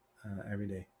every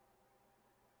day.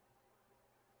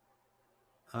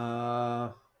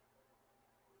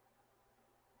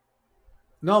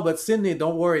 No, but Sydney,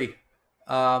 don't worry.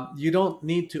 You don't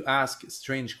need to ask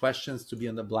strange questions to be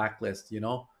on the blacklist.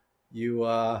 You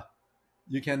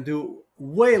can do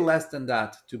way less than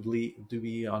that to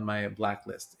be on my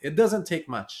blacklist. It doesn't take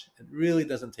much. It really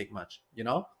doesn't take much.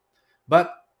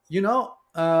 But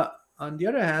on the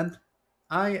other hand,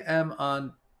 I am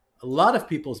on a lot of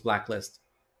people's blacklist.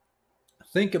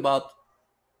 Think about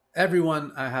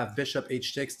everyone I have bishop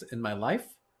h6 in my life,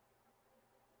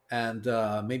 and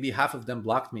maybe half of them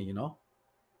blocked me.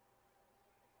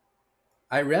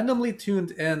 I randomly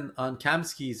tuned in on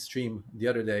Kamsky's stream the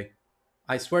other day.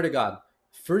 I swear to God,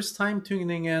 first time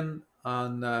tuning in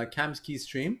on Kamsky's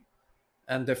stream,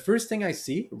 and the first thing I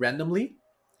see randomly,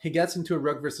 he gets into a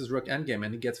rook versus rook endgame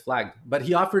and he gets flagged. But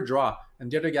he offered draw,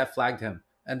 and the other guy flagged him,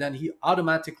 and then he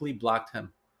automatically blocked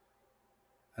him.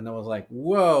 And I was like,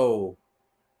 whoa,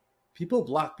 people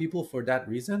block people for that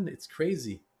reason? It's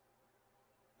crazy.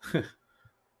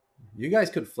 You guys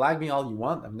could flag me all you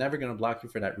want. I'm never going to block you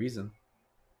for that reason.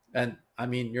 And I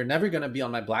mean, you're never going to be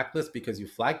on my blacklist because you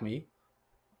flagged me.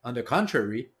 On the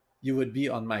contrary, you would be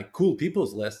on my cool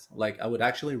people's list. Like, I would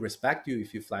actually respect you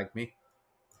if you flagged me.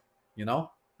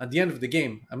 At the end of the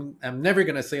game, I'm never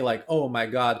going to say like, oh my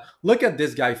God, look at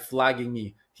this guy flagging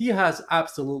me. He has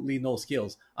absolutely no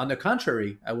skills. On the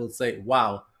contrary, I will say,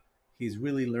 wow, he's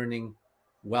really learning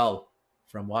well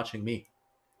from watching me.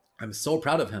 I'm so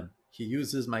proud of him. He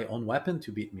uses my own weapon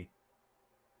to beat me.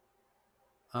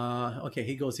 Okay,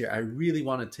 he goes here. I really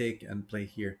want to take and play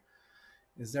here.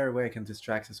 Is there a way I can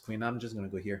distract his queen? I'm just going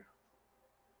to go here.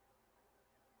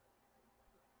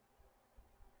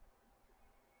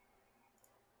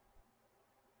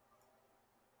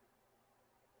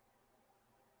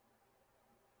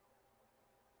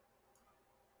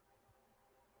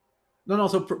 No,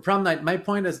 so prom night, my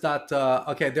point is that,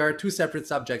 okay, there are two separate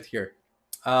subjects here.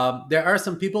 There are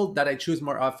some people that I choose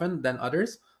more often than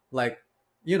others, like,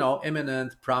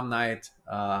 Imminent, Prom Night,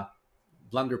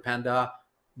 Blunder Panda,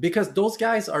 because those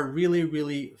guys are really,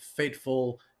 really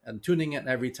faithful and tuning in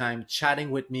every time, chatting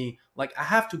with me. Like, I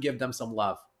have to give them some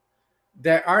love.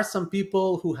 There are some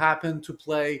people who happen to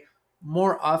play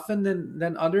more often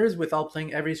than others without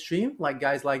playing every stream, like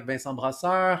guys like Vincent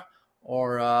Brasseur,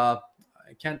 or I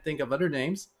can't think of other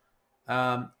names.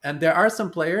 And there are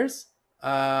some players,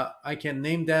 I can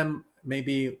name them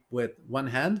maybe with one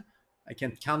hand. I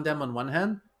can count them on one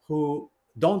hand, who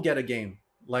don't get a game.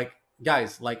 Like,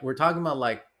 guys, like, we're talking about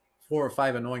like 4 or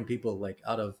 5 annoying people, like,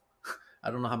 out of I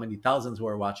don't know how many thousands who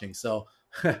are watching. So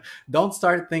don't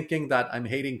start thinking that I'm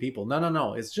hating people. No, no,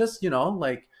 no. It's just,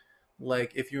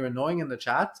 like if you're annoying in the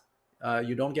chat,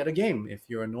 you don't get a game. If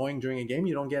you're annoying during a game,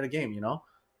 you don't get a game.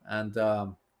 And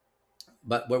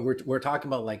but we're talking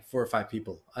about like 4 or 5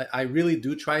 people. I really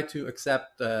do try to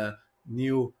accept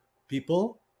new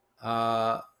people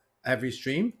every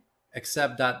stream,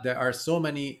 except that there are so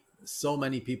many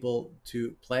people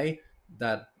to play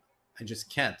that I just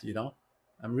can't.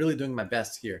 I'm really doing my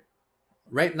best here.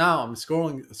 Right now, I'm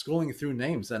scrolling through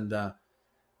names, and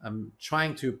I'm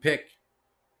trying to pick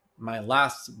my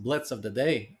last blitz of the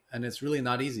day, and it's really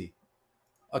not easy.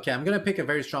 Okay, I'm gonna pick a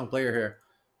very strong player here,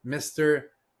 Mr.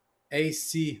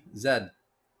 ACZ.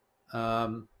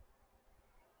 Um,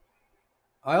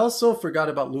 I also forgot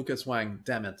about Lucas Wang.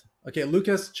 Damn it. Okay,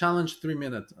 Lucas challenge 3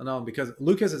 minutes. No, because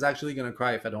Lucas is actually gonna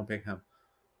cry if I don't pick him.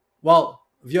 Well,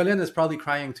 Violin is probably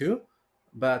crying too,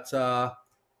 but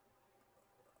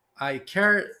I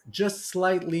care just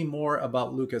slightly more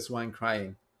about Lucas Wang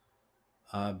crying,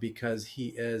 because he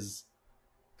is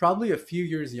probably a few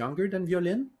years younger than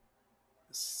Violin.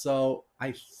 So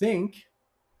I think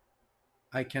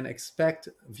I can expect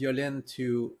Violin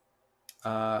to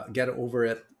get over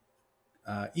it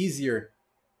easier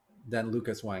than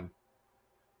Lucas Wang.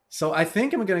 So I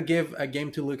think I'm going to give a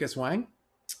game to Lucas Wang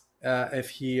if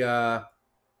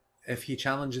he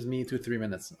challenges me to 3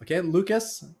 minutes. Okay,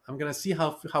 Lucas, I'm going to see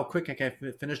how quick I can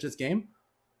finish this game.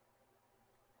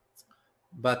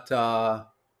 But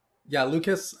yeah,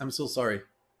 Lucas, I'm so sorry.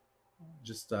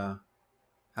 Just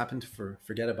happened to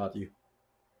forget about you.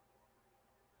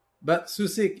 But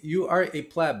Susik, you are a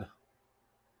pleb.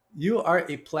 You are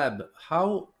a pleb.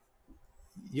 How,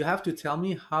 you have to tell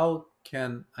me, how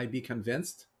can I be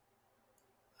convinced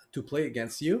to play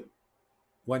against you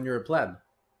when you're a pleb?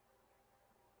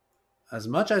 As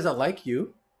much as I like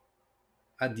you,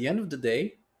 at the end of the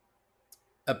day,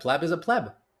 a pleb is a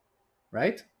pleb,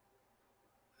 right?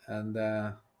 And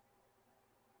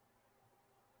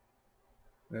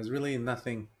there's really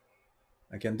nothing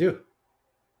I can do.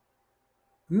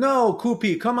 No,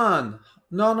 Koopy, come on.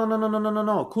 No, no, no, no, no, no, no,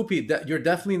 no. Koopy, you're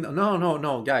definitely no, no,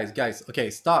 no, guys. Okay,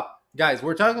 stop, guys.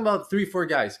 We're talking about 3, 4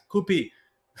 guys. Koopy,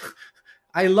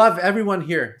 I love everyone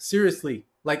here. Seriously,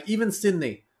 like even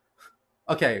Sydney.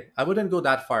 Okay, I wouldn't go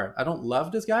that far. I don't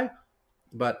love this guy,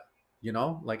 but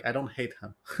like, I don't hate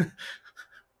him.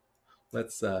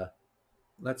 Let's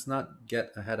not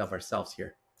get ahead of ourselves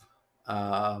here.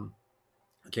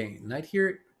 Okay, knight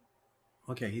here.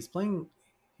 Okay, he's playing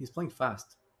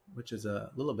fast, which is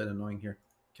a little bit annoying here.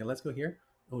 Okay, let's go here.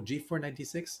 Oh, g4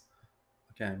 96.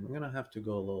 Okay, I'm gonna have to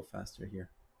go a little faster here.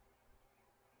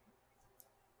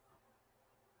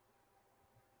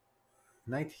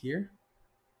 Knight here.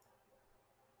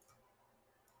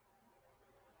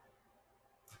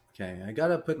 Okay, I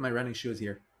gotta put my running shoes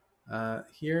here.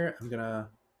 Here, I'm gonna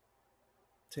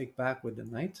take back with the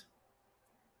knight.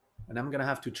 And I'm gonna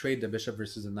have to trade the bishop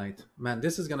versus the knight. Man,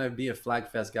 this is gonna be a flag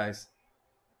fest, guys.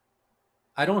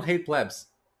 I don't hate plebs.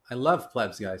 I love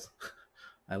plebs, guys.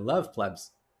 I love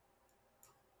plebs.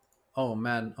 Oh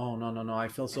man, oh no, no, no, I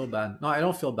feel so bad. No, I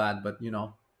don't feel bad, but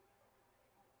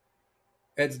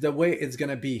it's the way it's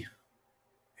gonna be.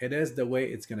 It is the way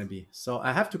it's gonna be. So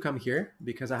I have to come here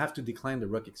because I have to decline the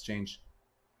rook exchange.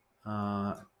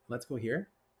 Let's go here.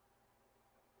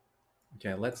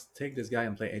 Okay, let's take this guy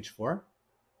and play h4.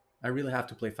 I really have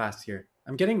to play fast here.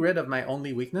 I'm getting rid of my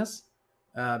only weakness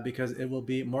because it will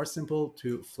be more simple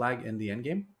to flag in the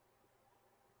endgame.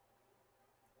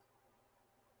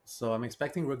 So I'm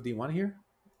expecting rook d1 here.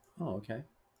 Oh, okay.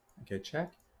 Okay,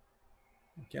 check.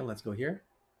 Okay, let's go here.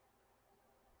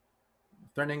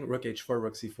 Turning rook h4,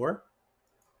 rook c4.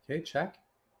 Okay, check.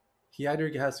 He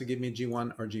either has to give me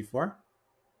g1 or g4.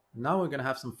 Now we're going to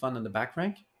have some fun on the back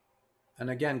rank. And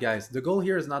again, guys, the goal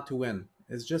here is not to win.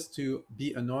 It's just to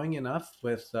be annoying enough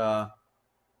with the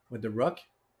rook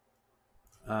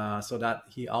so that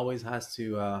he always has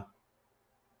to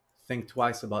think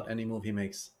twice about any move he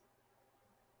makes.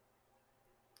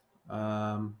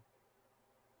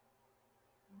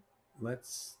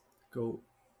 let's go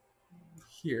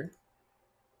here.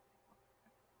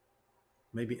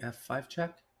 Maybe f5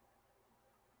 check.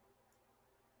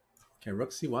 Okay,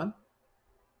 rook c1.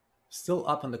 Still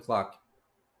up on the clock.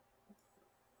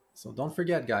 So don't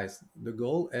forget, guys, the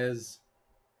goal is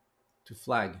to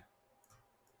flag.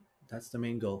 That's the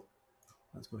main goal.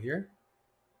 Let's go here.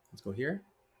 Let's go here.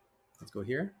 Let's go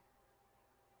here.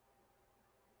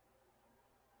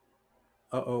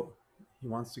 Uh-oh. He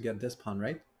wants to get this pawn,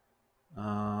 right?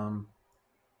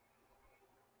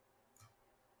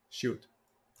 Shoot.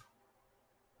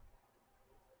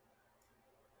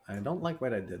 I don't like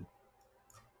what I did.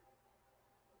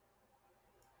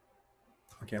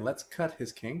 Okay, let's cut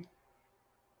his king.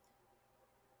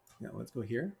 Yeah, let's go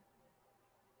here.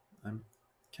 I'm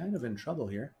kind of in trouble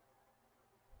here.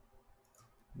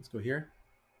 Let's go here.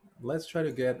 Let's try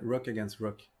to get rook against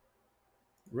rook.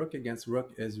 Rook against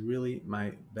rook is really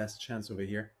my best chance over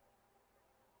here.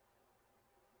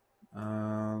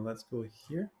 Let's go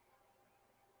here.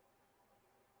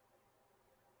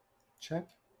 Check.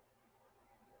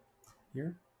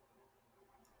 Here.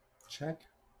 Check.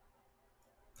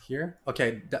 Here.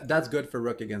 Okay, that's good for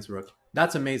rook against rook.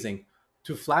 That's amazing.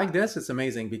 To flag this, it's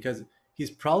amazing because he's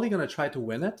probably going to try to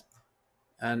win it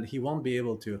and he won't be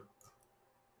able to.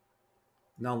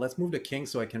 Now let's move the king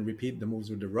so I can repeat the moves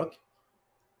with the rook.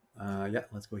 Yeah,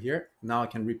 let's go here. Now I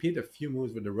can repeat a few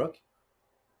moves with the rook.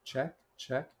 Check,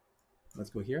 check. Let's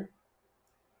go here.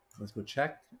 Let's go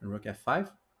check and rook f5.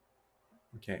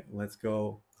 Okay, let's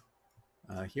go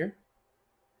here.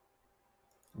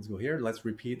 Let's go here. Let's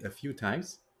repeat a few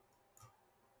times.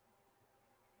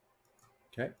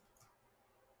 Okay.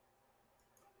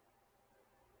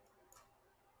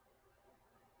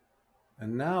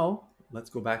 And now let's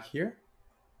go back here.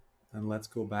 And let's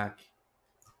go back.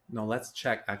 No, let's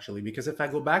check actually, because if I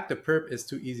go back, the perp is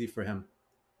too easy for him.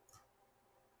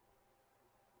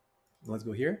 Let's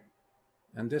go here.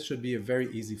 And this should be a very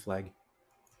easy flag.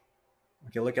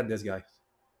 Okay, look at this guy.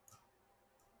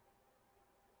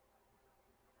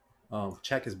 Oh,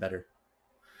 check is better.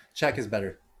 Check is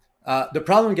better. The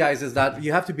problem, guys, is that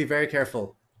you have to be very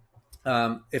careful.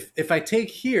 If I take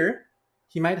here,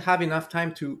 he might have enough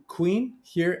time to queen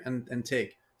here and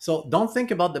take. So don't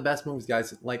think about the best moves,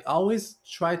 guys. Like always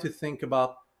try to think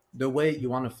about the way you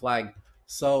want to flag.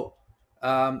 So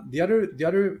the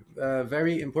other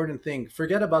very important thing,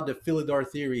 forget about the Philidor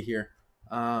theory here.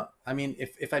 I mean,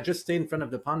 if I just stay in front of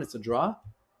the pawn, it's a draw.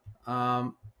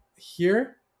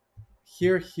 Here,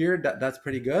 that's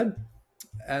pretty good.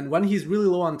 And when he's really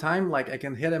low on time, like I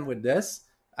can hit him with this.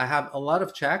 I have a lot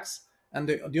of checks. And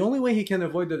the only way he can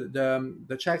avoid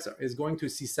the checks is going to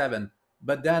c7.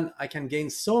 But then I can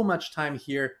gain so much time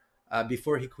here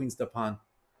before he queens the pawn.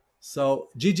 So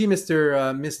GG,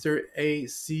 Mr.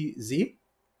 ACZ.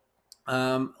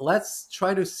 Let's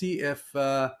try to see if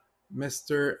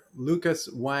Mr. Lucas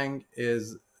Wang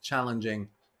is challenging.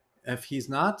 If he's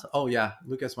not, oh yeah,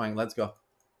 Lucas Wang, let's go.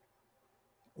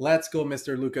 Let's go,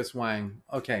 Mr. Lucas Wang.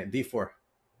 Okay, d4.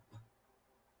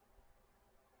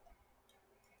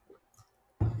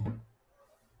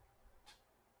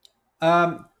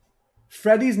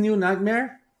 Freddy's new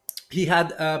nightmare. He had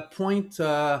point.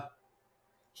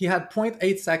 He had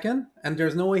 0.8 second, and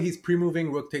there's no way he's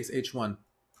pre-moving rook takes h1.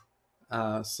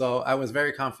 So I was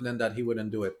very confident that he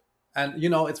wouldn't do it. And you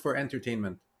know, it's for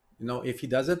entertainment. You know, if he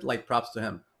does it, like props to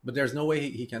him. But there's no way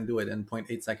he can do it in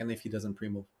 0.8 second if he doesn't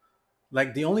pre-move.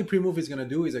 Like the only pre-move he's gonna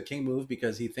do is a king move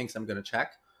because he thinks I'm gonna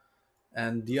check.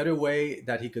 And the other way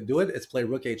that he could do it is play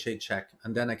rook h8 check,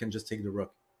 and then I can just take the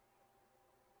rook.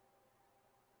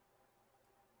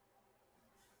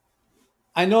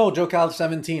 I know,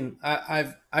 JoeCal17.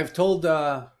 I've told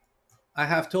I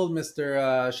have told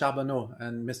Mr. Charbonneau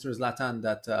and Mr. Zlatan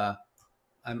that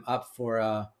I'm up for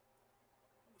a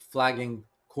flagging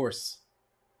course.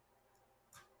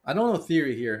 I don't know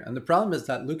theory here, and the problem is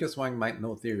that Lucas Wang might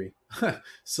know theory,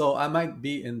 so I might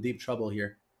be in deep trouble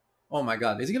here. Oh my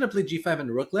God, is he gonna play g5 and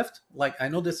rook lift? Like I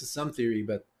know this is some theory,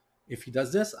 but if he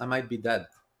does this, I might be dead.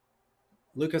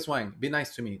 Lucas Wang, be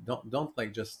nice to me. Don't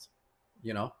like just,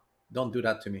 you know, don't do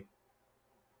that to me.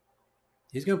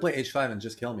 He's gonna play h5 and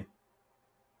just kill me.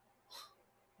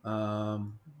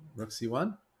 Rook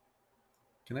c1.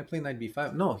 Can I play knight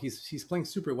b5? No, he's playing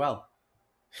super well.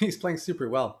 He's playing super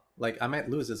well. Like I might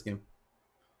lose this game.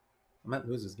 I might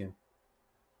lose this game.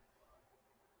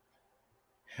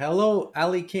 Hello,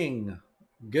 Ali King.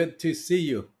 Good to see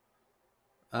you.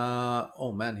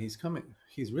 Oh man, he's coming.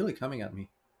 He's really coming at me.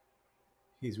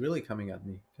 He's really coming at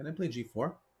me. Can I play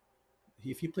g4?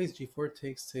 If he plays g4,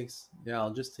 takes. Yeah,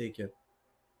 I'll just take it.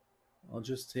 I'll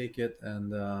just take it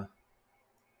and okay,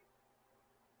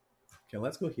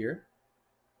 let's go here.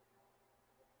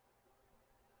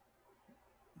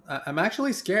 I'm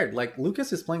actually scared. Like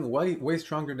Lucas is playing way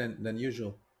stronger than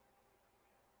usual.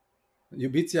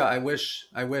 Ubitia, I wish.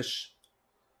 I wish.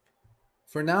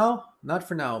 For now, not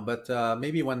for now, but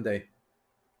maybe one day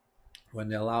when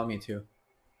they allow me to.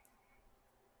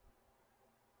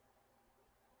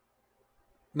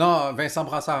 No, Vincent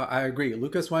Brassard, I agree.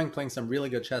 Lucas Wang playing some really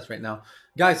good chess right now.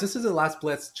 Guys, this is the last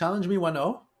blitz. Challenge me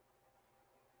 1-0.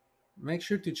 Make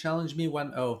sure to challenge me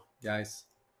 1-0, guys.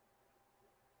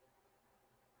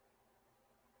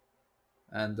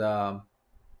 And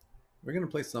we're gonna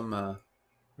play some.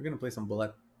 We're gonna play some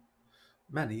bullet.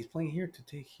 Man, he's playing here to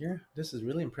take here. This is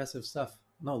really impressive stuff.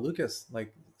 No, Lucas,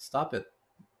 like, stop it.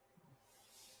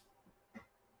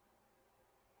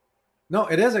 No,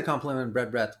 it is a compliment,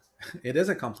 Brett. It is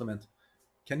a compliment.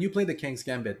 Can you play the King's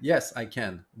Gambit? Yes, I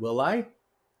can. Will I?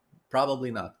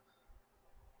 Probably not.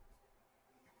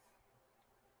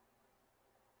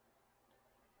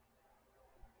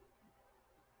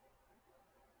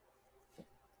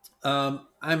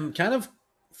 I'm kind of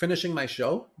finishing my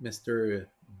show, Mr.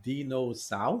 Dino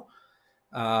Sao.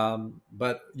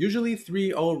 But usually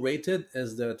 3-0 rated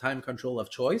is the time control of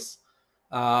choice.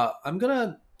 I'm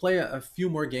gonna play a few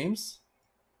more games.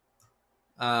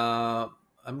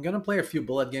 I'm gonna play a few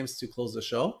bullet games to close the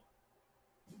show.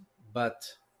 But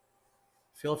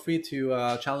feel free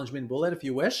to challenge me in bullet if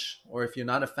you wish, or if you're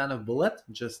not a fan of bullet,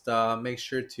 just make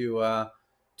sure to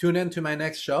tune in to my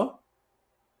next show.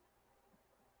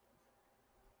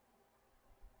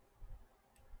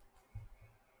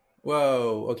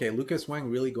 Whoa, okay, Lucas Wang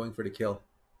really going for the kill.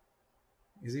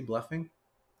 Is he bluffing?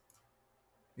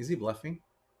 Is he bluffing?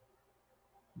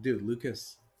 Dude,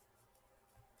 Lucas.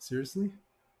 Seriously?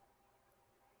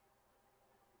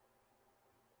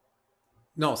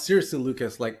 No, seriously,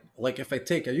 Lucas. Like if I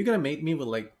take, are you gonna mate me with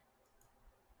like?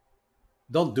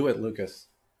 Don't do it, Lucas.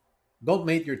 Don't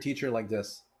mate your teacher like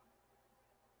this.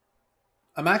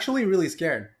 I'm actually really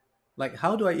scared. Like,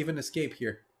 how do I even escape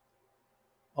here?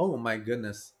 Oh my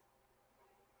goodness.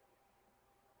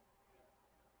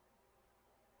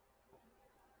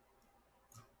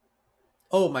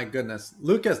 Oh my goodness.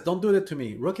 Lucas, don't do that to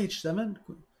me. Rook h7?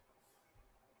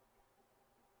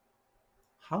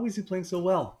 How is he playing so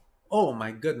well? Oh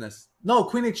my goodness. No,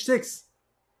 Queen h6.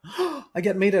 I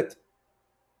get mated.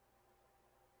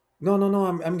 No,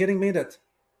 I'm getting mated.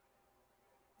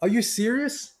 Are you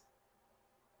serious?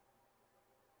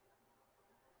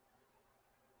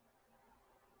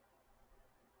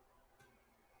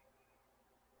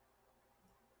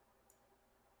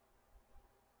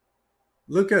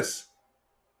 Lucas.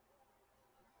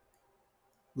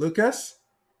 Lucas?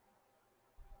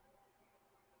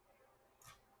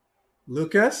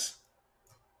 Lucas?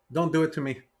 Don't do it to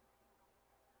me.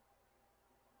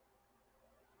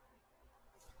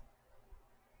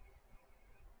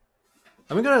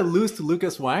 Am I gonna lose to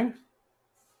Lucas Wang?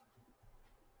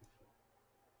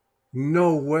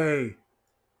 No way.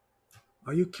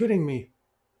 Are you kidding me?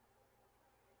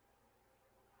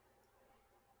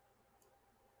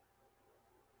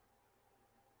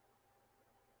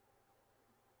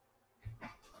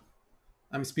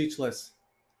 I'm speechless.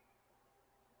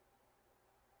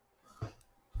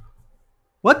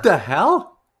 What the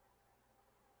hell?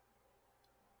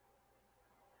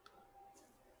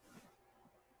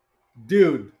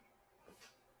 Dude.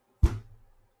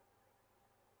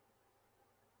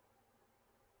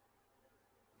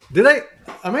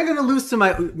 Am I gonna lose to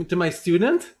my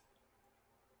student?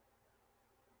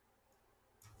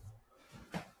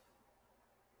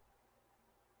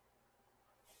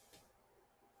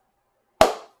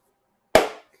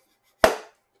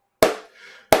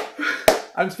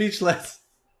 I'm speechless.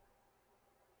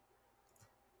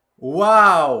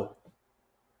 Wow.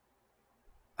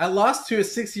 I lost to a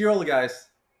 6-year-old, guys.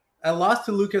 I lost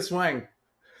to Lucas Wang.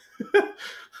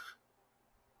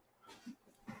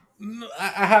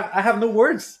 I have no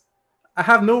words. I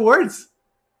have no words.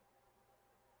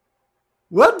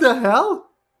 What the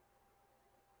hell?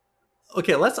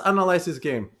 Okay, let's analyze this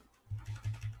game.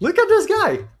 Look at this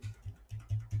guy.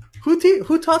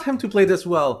 Who taught him to play this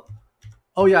well?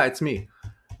 Oh yeah, it's me.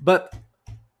 But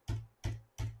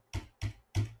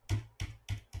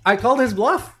I called his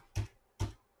bluff.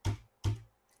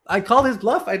 I called his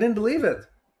bluff. I didn't believe it.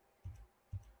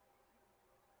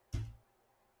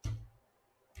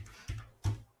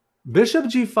 Bishop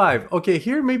g5. Okay,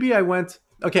 here maybe I went...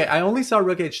 Okay, I only saw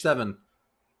rook h7.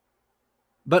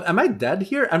 But am I dead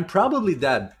here? I'm probably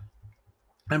dead.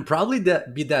 I'm probably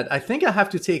be dead. I think I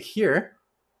have to take here.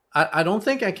 I don't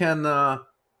think I can...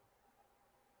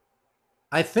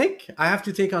 I think I have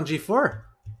to take on g4.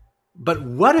 But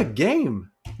what a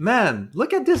game. Man,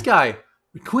 look at this guy.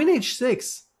 Queen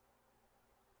h6.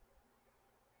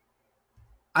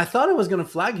 I thought I was going to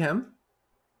flag him.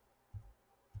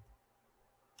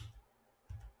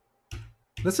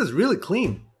 This is really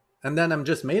clean. And then I'm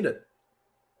just made it.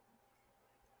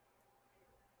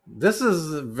 This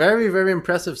is very, very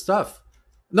impressive stuff.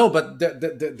 No, but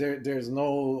there's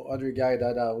no other guy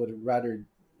that I would rather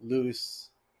lose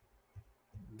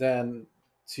than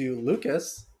to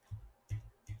Lucas.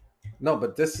 No,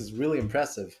 but this is really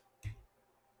impressive.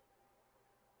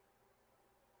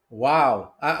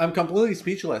 Wow. I'm completely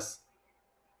speechless.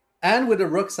 And with a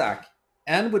rucksack.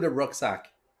 And with a rucksack.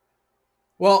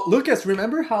 Well, Lucas,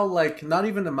 remember how like not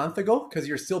even a month ago, because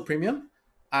you're still premium,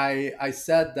 I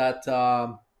said that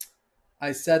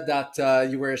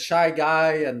you were a shy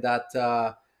guy and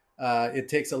that it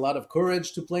takes a lot of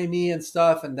courage to play me and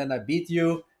stuff, and then I beat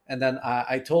you, and then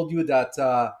I told you that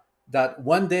that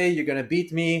one day you're gonna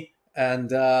beat me,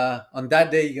 and on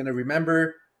that day you're gonna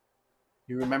remember.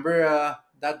 You remember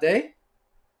that day?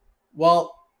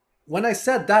 Well, when I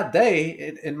said that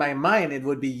day, in my mind it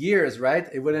would be years, right?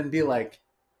 It wouldn't be like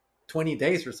 20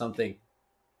 days or something.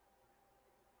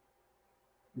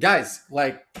 Guys,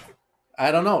 like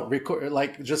I don't know, record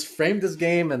like just frame this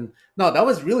game. And no, that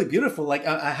was really beautiful. Like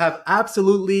I have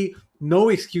absolutely no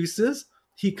excuses.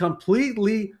 He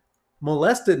completely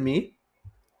molested me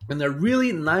in a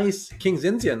really nice King's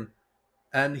Indian,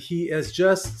 and he is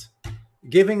just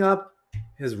giving up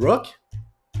his rook,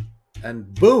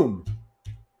 and boom,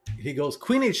 he goes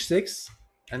Queen H6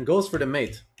 and goes for the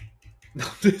mate.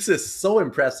 This is so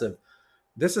impressive.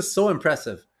 This is so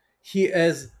impressive. He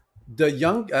is the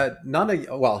young, not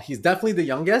a well. He's definitely the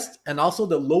youngest, and also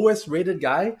the lowest rated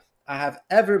guy I have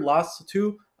ever lost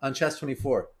to on Chess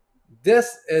 24.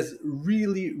 This is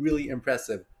really, really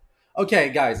impressive. Okay,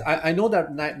 guys, I know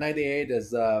that 98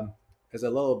 is a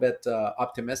little bit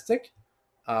optimistic,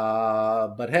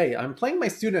 but hey, I'm playing my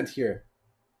student here.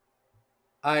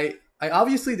 I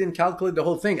obviously didn't calculate the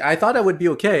whole thing. I thought I would be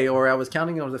okay, or I was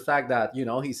counting on the fact that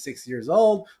he's 6 years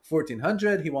old,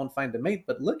 1400. He won't find a mate.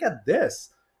 But look at this,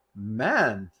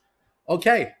 man.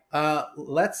 Okay,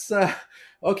 let's.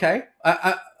 Okay,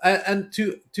 and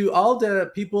to all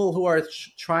the people who are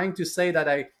trying to say that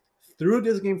I threw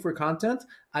this game for content,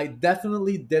 I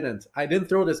definitely didn't. I didn't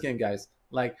throw this game, guys.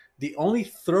 Like the only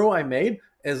throw I made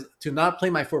is to not play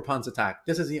my 4 pawns attack.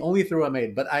 This is the only throw I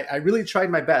made, but I really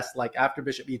tried my best. Like after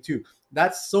Bishop E2,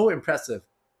 that's so impressive.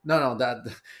 No, that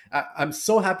I'm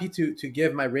so happy to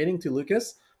give my rating to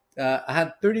Lucas. I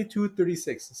had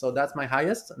 3236, so that's my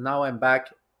highest. Now I'm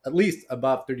back at least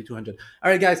above 3200. All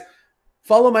right, guys,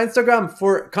 follow my Instagram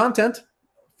for content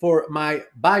for my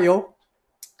bio,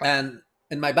 and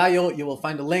in my bio you will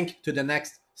find a link to the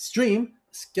next stream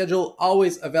schedule,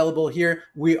 always available here.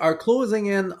 We are closing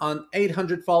in on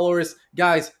 800 followers.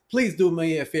 Guys, please do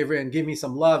me a favor and give me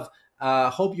some love.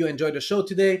 Hope you enjoyed the show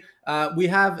today. We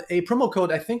have a promo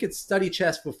code. I think it's Study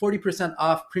Chess for 40%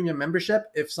 off premium membership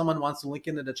if someone wants to link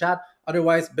into the chat.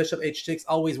 Otherwise, Bishop H6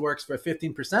 always works for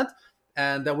 15%.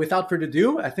 And without further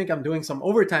ado, I think I'm doing some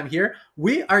overtime here.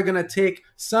 We are going to take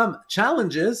some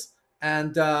challenges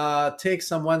and take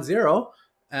some 1-0.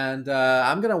 And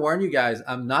I'm going to warn you guys,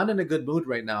 I'm not in a good mood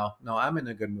right now. No, I'm in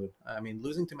a good mood. I mean,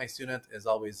 losing to my student is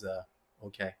always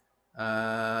okay.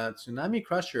 Tsunami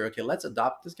Crusher. Okay, let's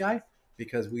adopt this guy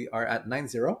because we are at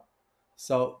 9-0.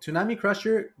 So, Tsunami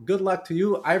Crusher, good luck to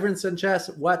you. Ivan Sanchez,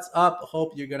 what's up?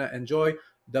 Hope you're going to enjoy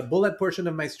the bullet portion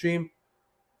of my stream.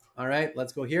 All right,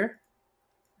 let's go here.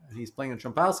 He's playing a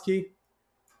Trompowski.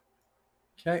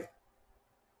 Okay.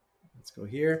 Let's go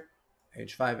here.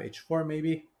 H5, H4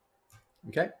 maybe.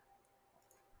 Okay.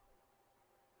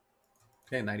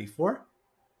 Okay, 94.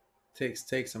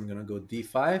 Takes. I'm going to go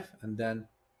D5. And then,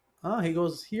 he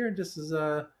goes here. This is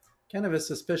kind of a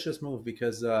suspicious move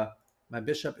because my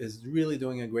bishop is really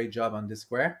doing a great job on this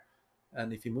square.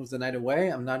 And if he moves the knight away,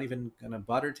 I'm not even going to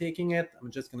bother taking it.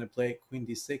 I'm just going to play Queen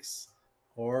D6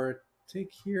 or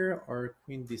take here or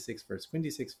Queen D6 first. Queen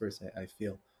D6 first, I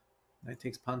feel. Knight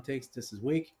takes, pawn takes. This is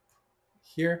weak.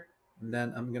 Here. And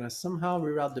then I'm going to somehow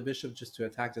reroute the bishop just to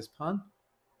attack this pawn.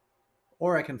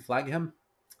 Or I can flag him.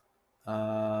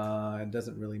 It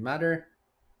doesn't really matter.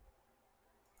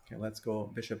 Okay, let's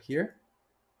go bishop here.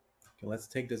 Okay, let's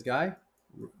take this guy.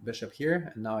 Bishop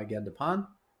here. And now I get the pawn.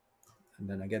 And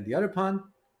then I get the other pawn.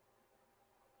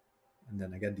 And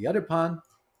then I get the other pawn.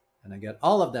 And I get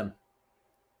all of them.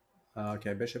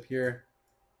 Okay, bishop here.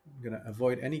 I'm going to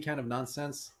avoid any kind of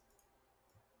nonsense.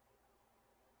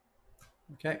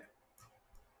 Okay.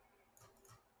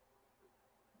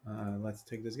 Let's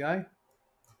take this guy.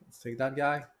 Let's take that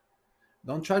guy.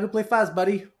 Don't try to play fast,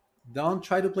 buddy. Don't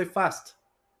try to play fast.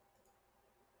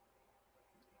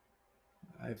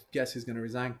 I guess he's going to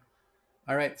resign.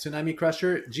 All right, Tsunami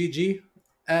Crusher, GG,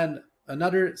 and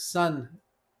another son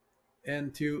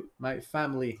into my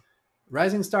family.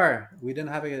 Rising Star, we didn't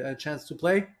have a chance to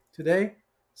play today,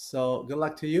 so good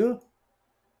luck to you.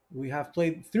 We have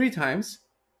played 3 times,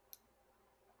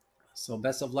 so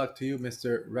best of luck to you,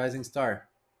 Mr. Rising Star.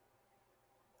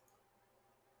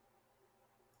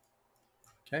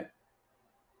 Okay,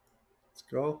 let's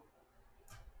go.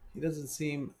 He doesn't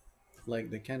seem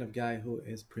like the kind of guy who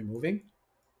is pre-moving,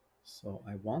 so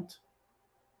I won't.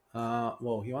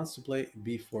 Well, he wants to play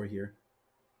b4 here.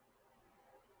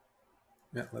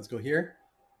 Yeah, let's go here.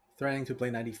 Threatening to play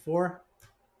 94.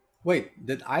 Wait,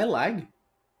 did I lag?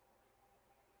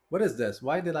 What is this?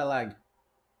 Why did I lag?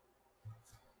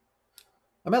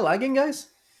 Am I lagging,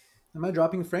 guys? Am I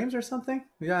dropping frames or something?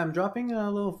 Yeah, I'm dropping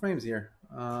little frames here.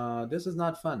 This is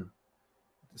not fun.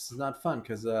 This is not fun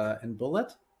because in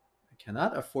Bullet, I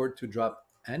cannot afford to drop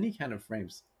any kind of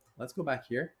frames. Let's go back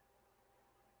here.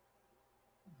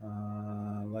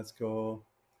 Let's go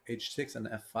H6 and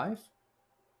F5.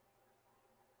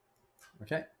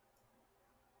 Okay.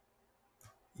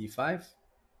 E5.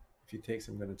 If he takes,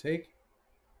 I'm going to take.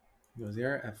 He goes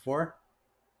here, F4.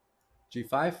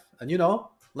 G5. And you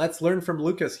know, let's learn from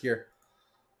Lucas here.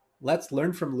 Let's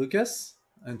learn from Lucas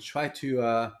and try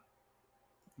to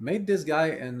mate this guy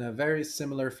in a very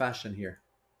similar fashion here.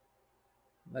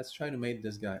 Let's try to mate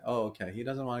this guy. Oh, okay. He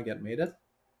doesn't want to get mated.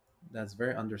 That's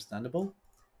very understandable.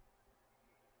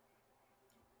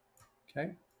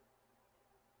 Okay.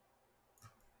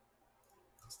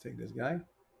 Let's take this guy.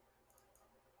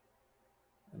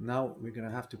 And now we're going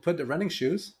to have to put the running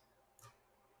shoes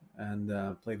and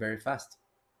play very fast.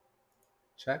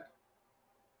 Check.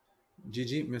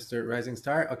 GG, Mr. Rising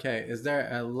Star. Okay, is there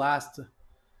a last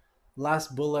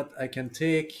bullet I can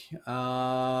take?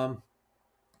 Last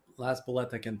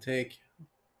bullet I can take.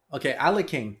 Okay, Ali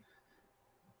King.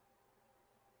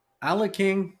 Ali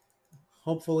King.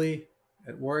 Hopefully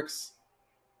it works.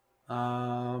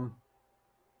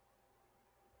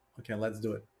 Okay, let's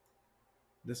do it.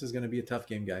 This is going to be a tough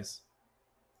game, guys.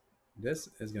 This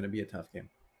is going to be a tough game.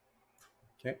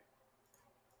 Okay.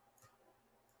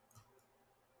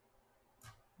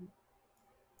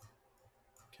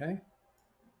 Okay.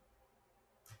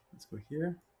 Let's go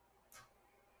here.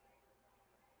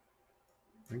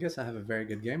 I guess I have a very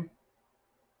good game.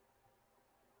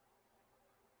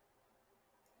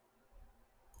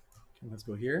 Okay, let's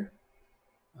go here.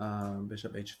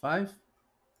 Bishop H5.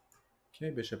 Okay,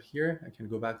 bishop here. I can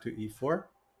go back to E4.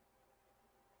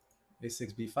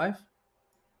 A6, B5.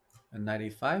 And knight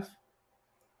A5.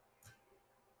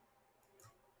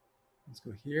 Let's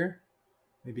go here.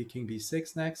 Maybe king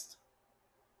B6 next.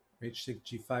 H6,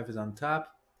 G5 is on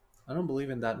top. I don't believe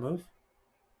in that move.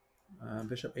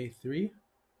 Bishop A3.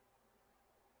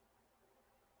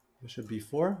 Bishop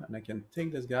B4. And I can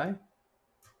take this guy.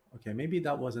 Okay, maybe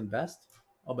that wasn't best.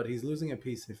 Oh, but he's losing a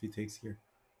piece if he takes here.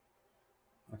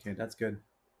 Okay, that's good.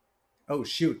 Oh,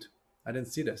 shoot. I didn't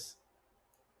see this.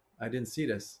 I didn't see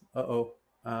this. Uh-oh.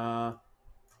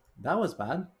 That was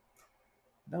bad.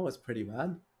 That was pretty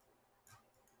bad.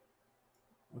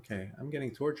 Okay, I'm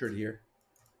getting tortured here.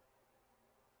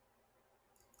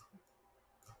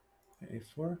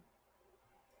 A4.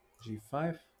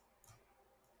 G5.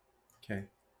 Okay.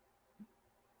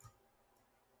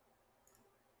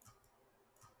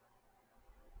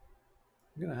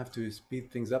 I'm gonna have to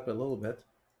speed things up a little bit.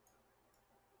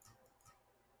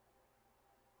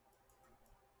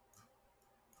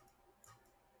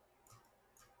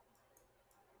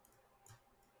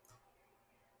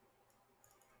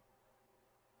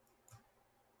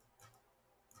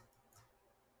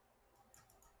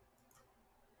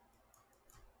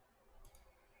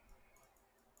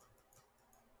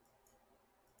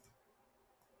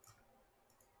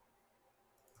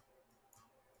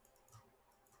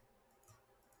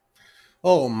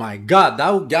 Oh my god,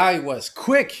 that guy was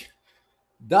quick.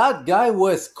 That guy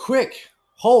was quick.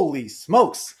 Holy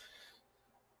smokes.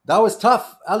 That was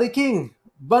tough. Ali King,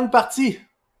 bonne partie.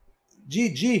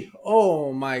 GG.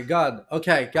 Oh my god.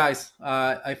 Okay, guys.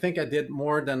 I think I did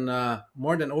more than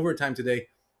overtime today.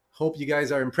 Hope you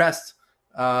guys are impressed.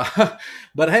 But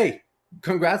hey,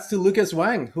 congrats to Lucas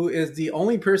Wang, who is the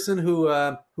only person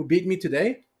who beat me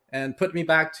today and put me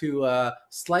back to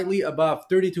slightly above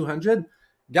 3,200.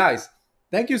 Guys,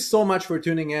 thank you so much for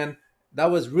tuning in.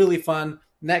 That was really fun.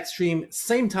 Next stream,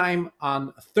 same time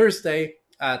on Thursday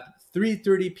at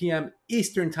 3:30 p.m.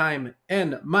 Eastern Time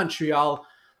in Montreal.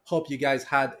 Hope you guys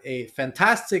had a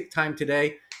fantastic time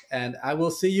today, and I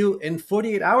will see you in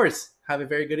 48 hours. Have a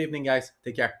very good evening, guys.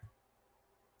 Take care.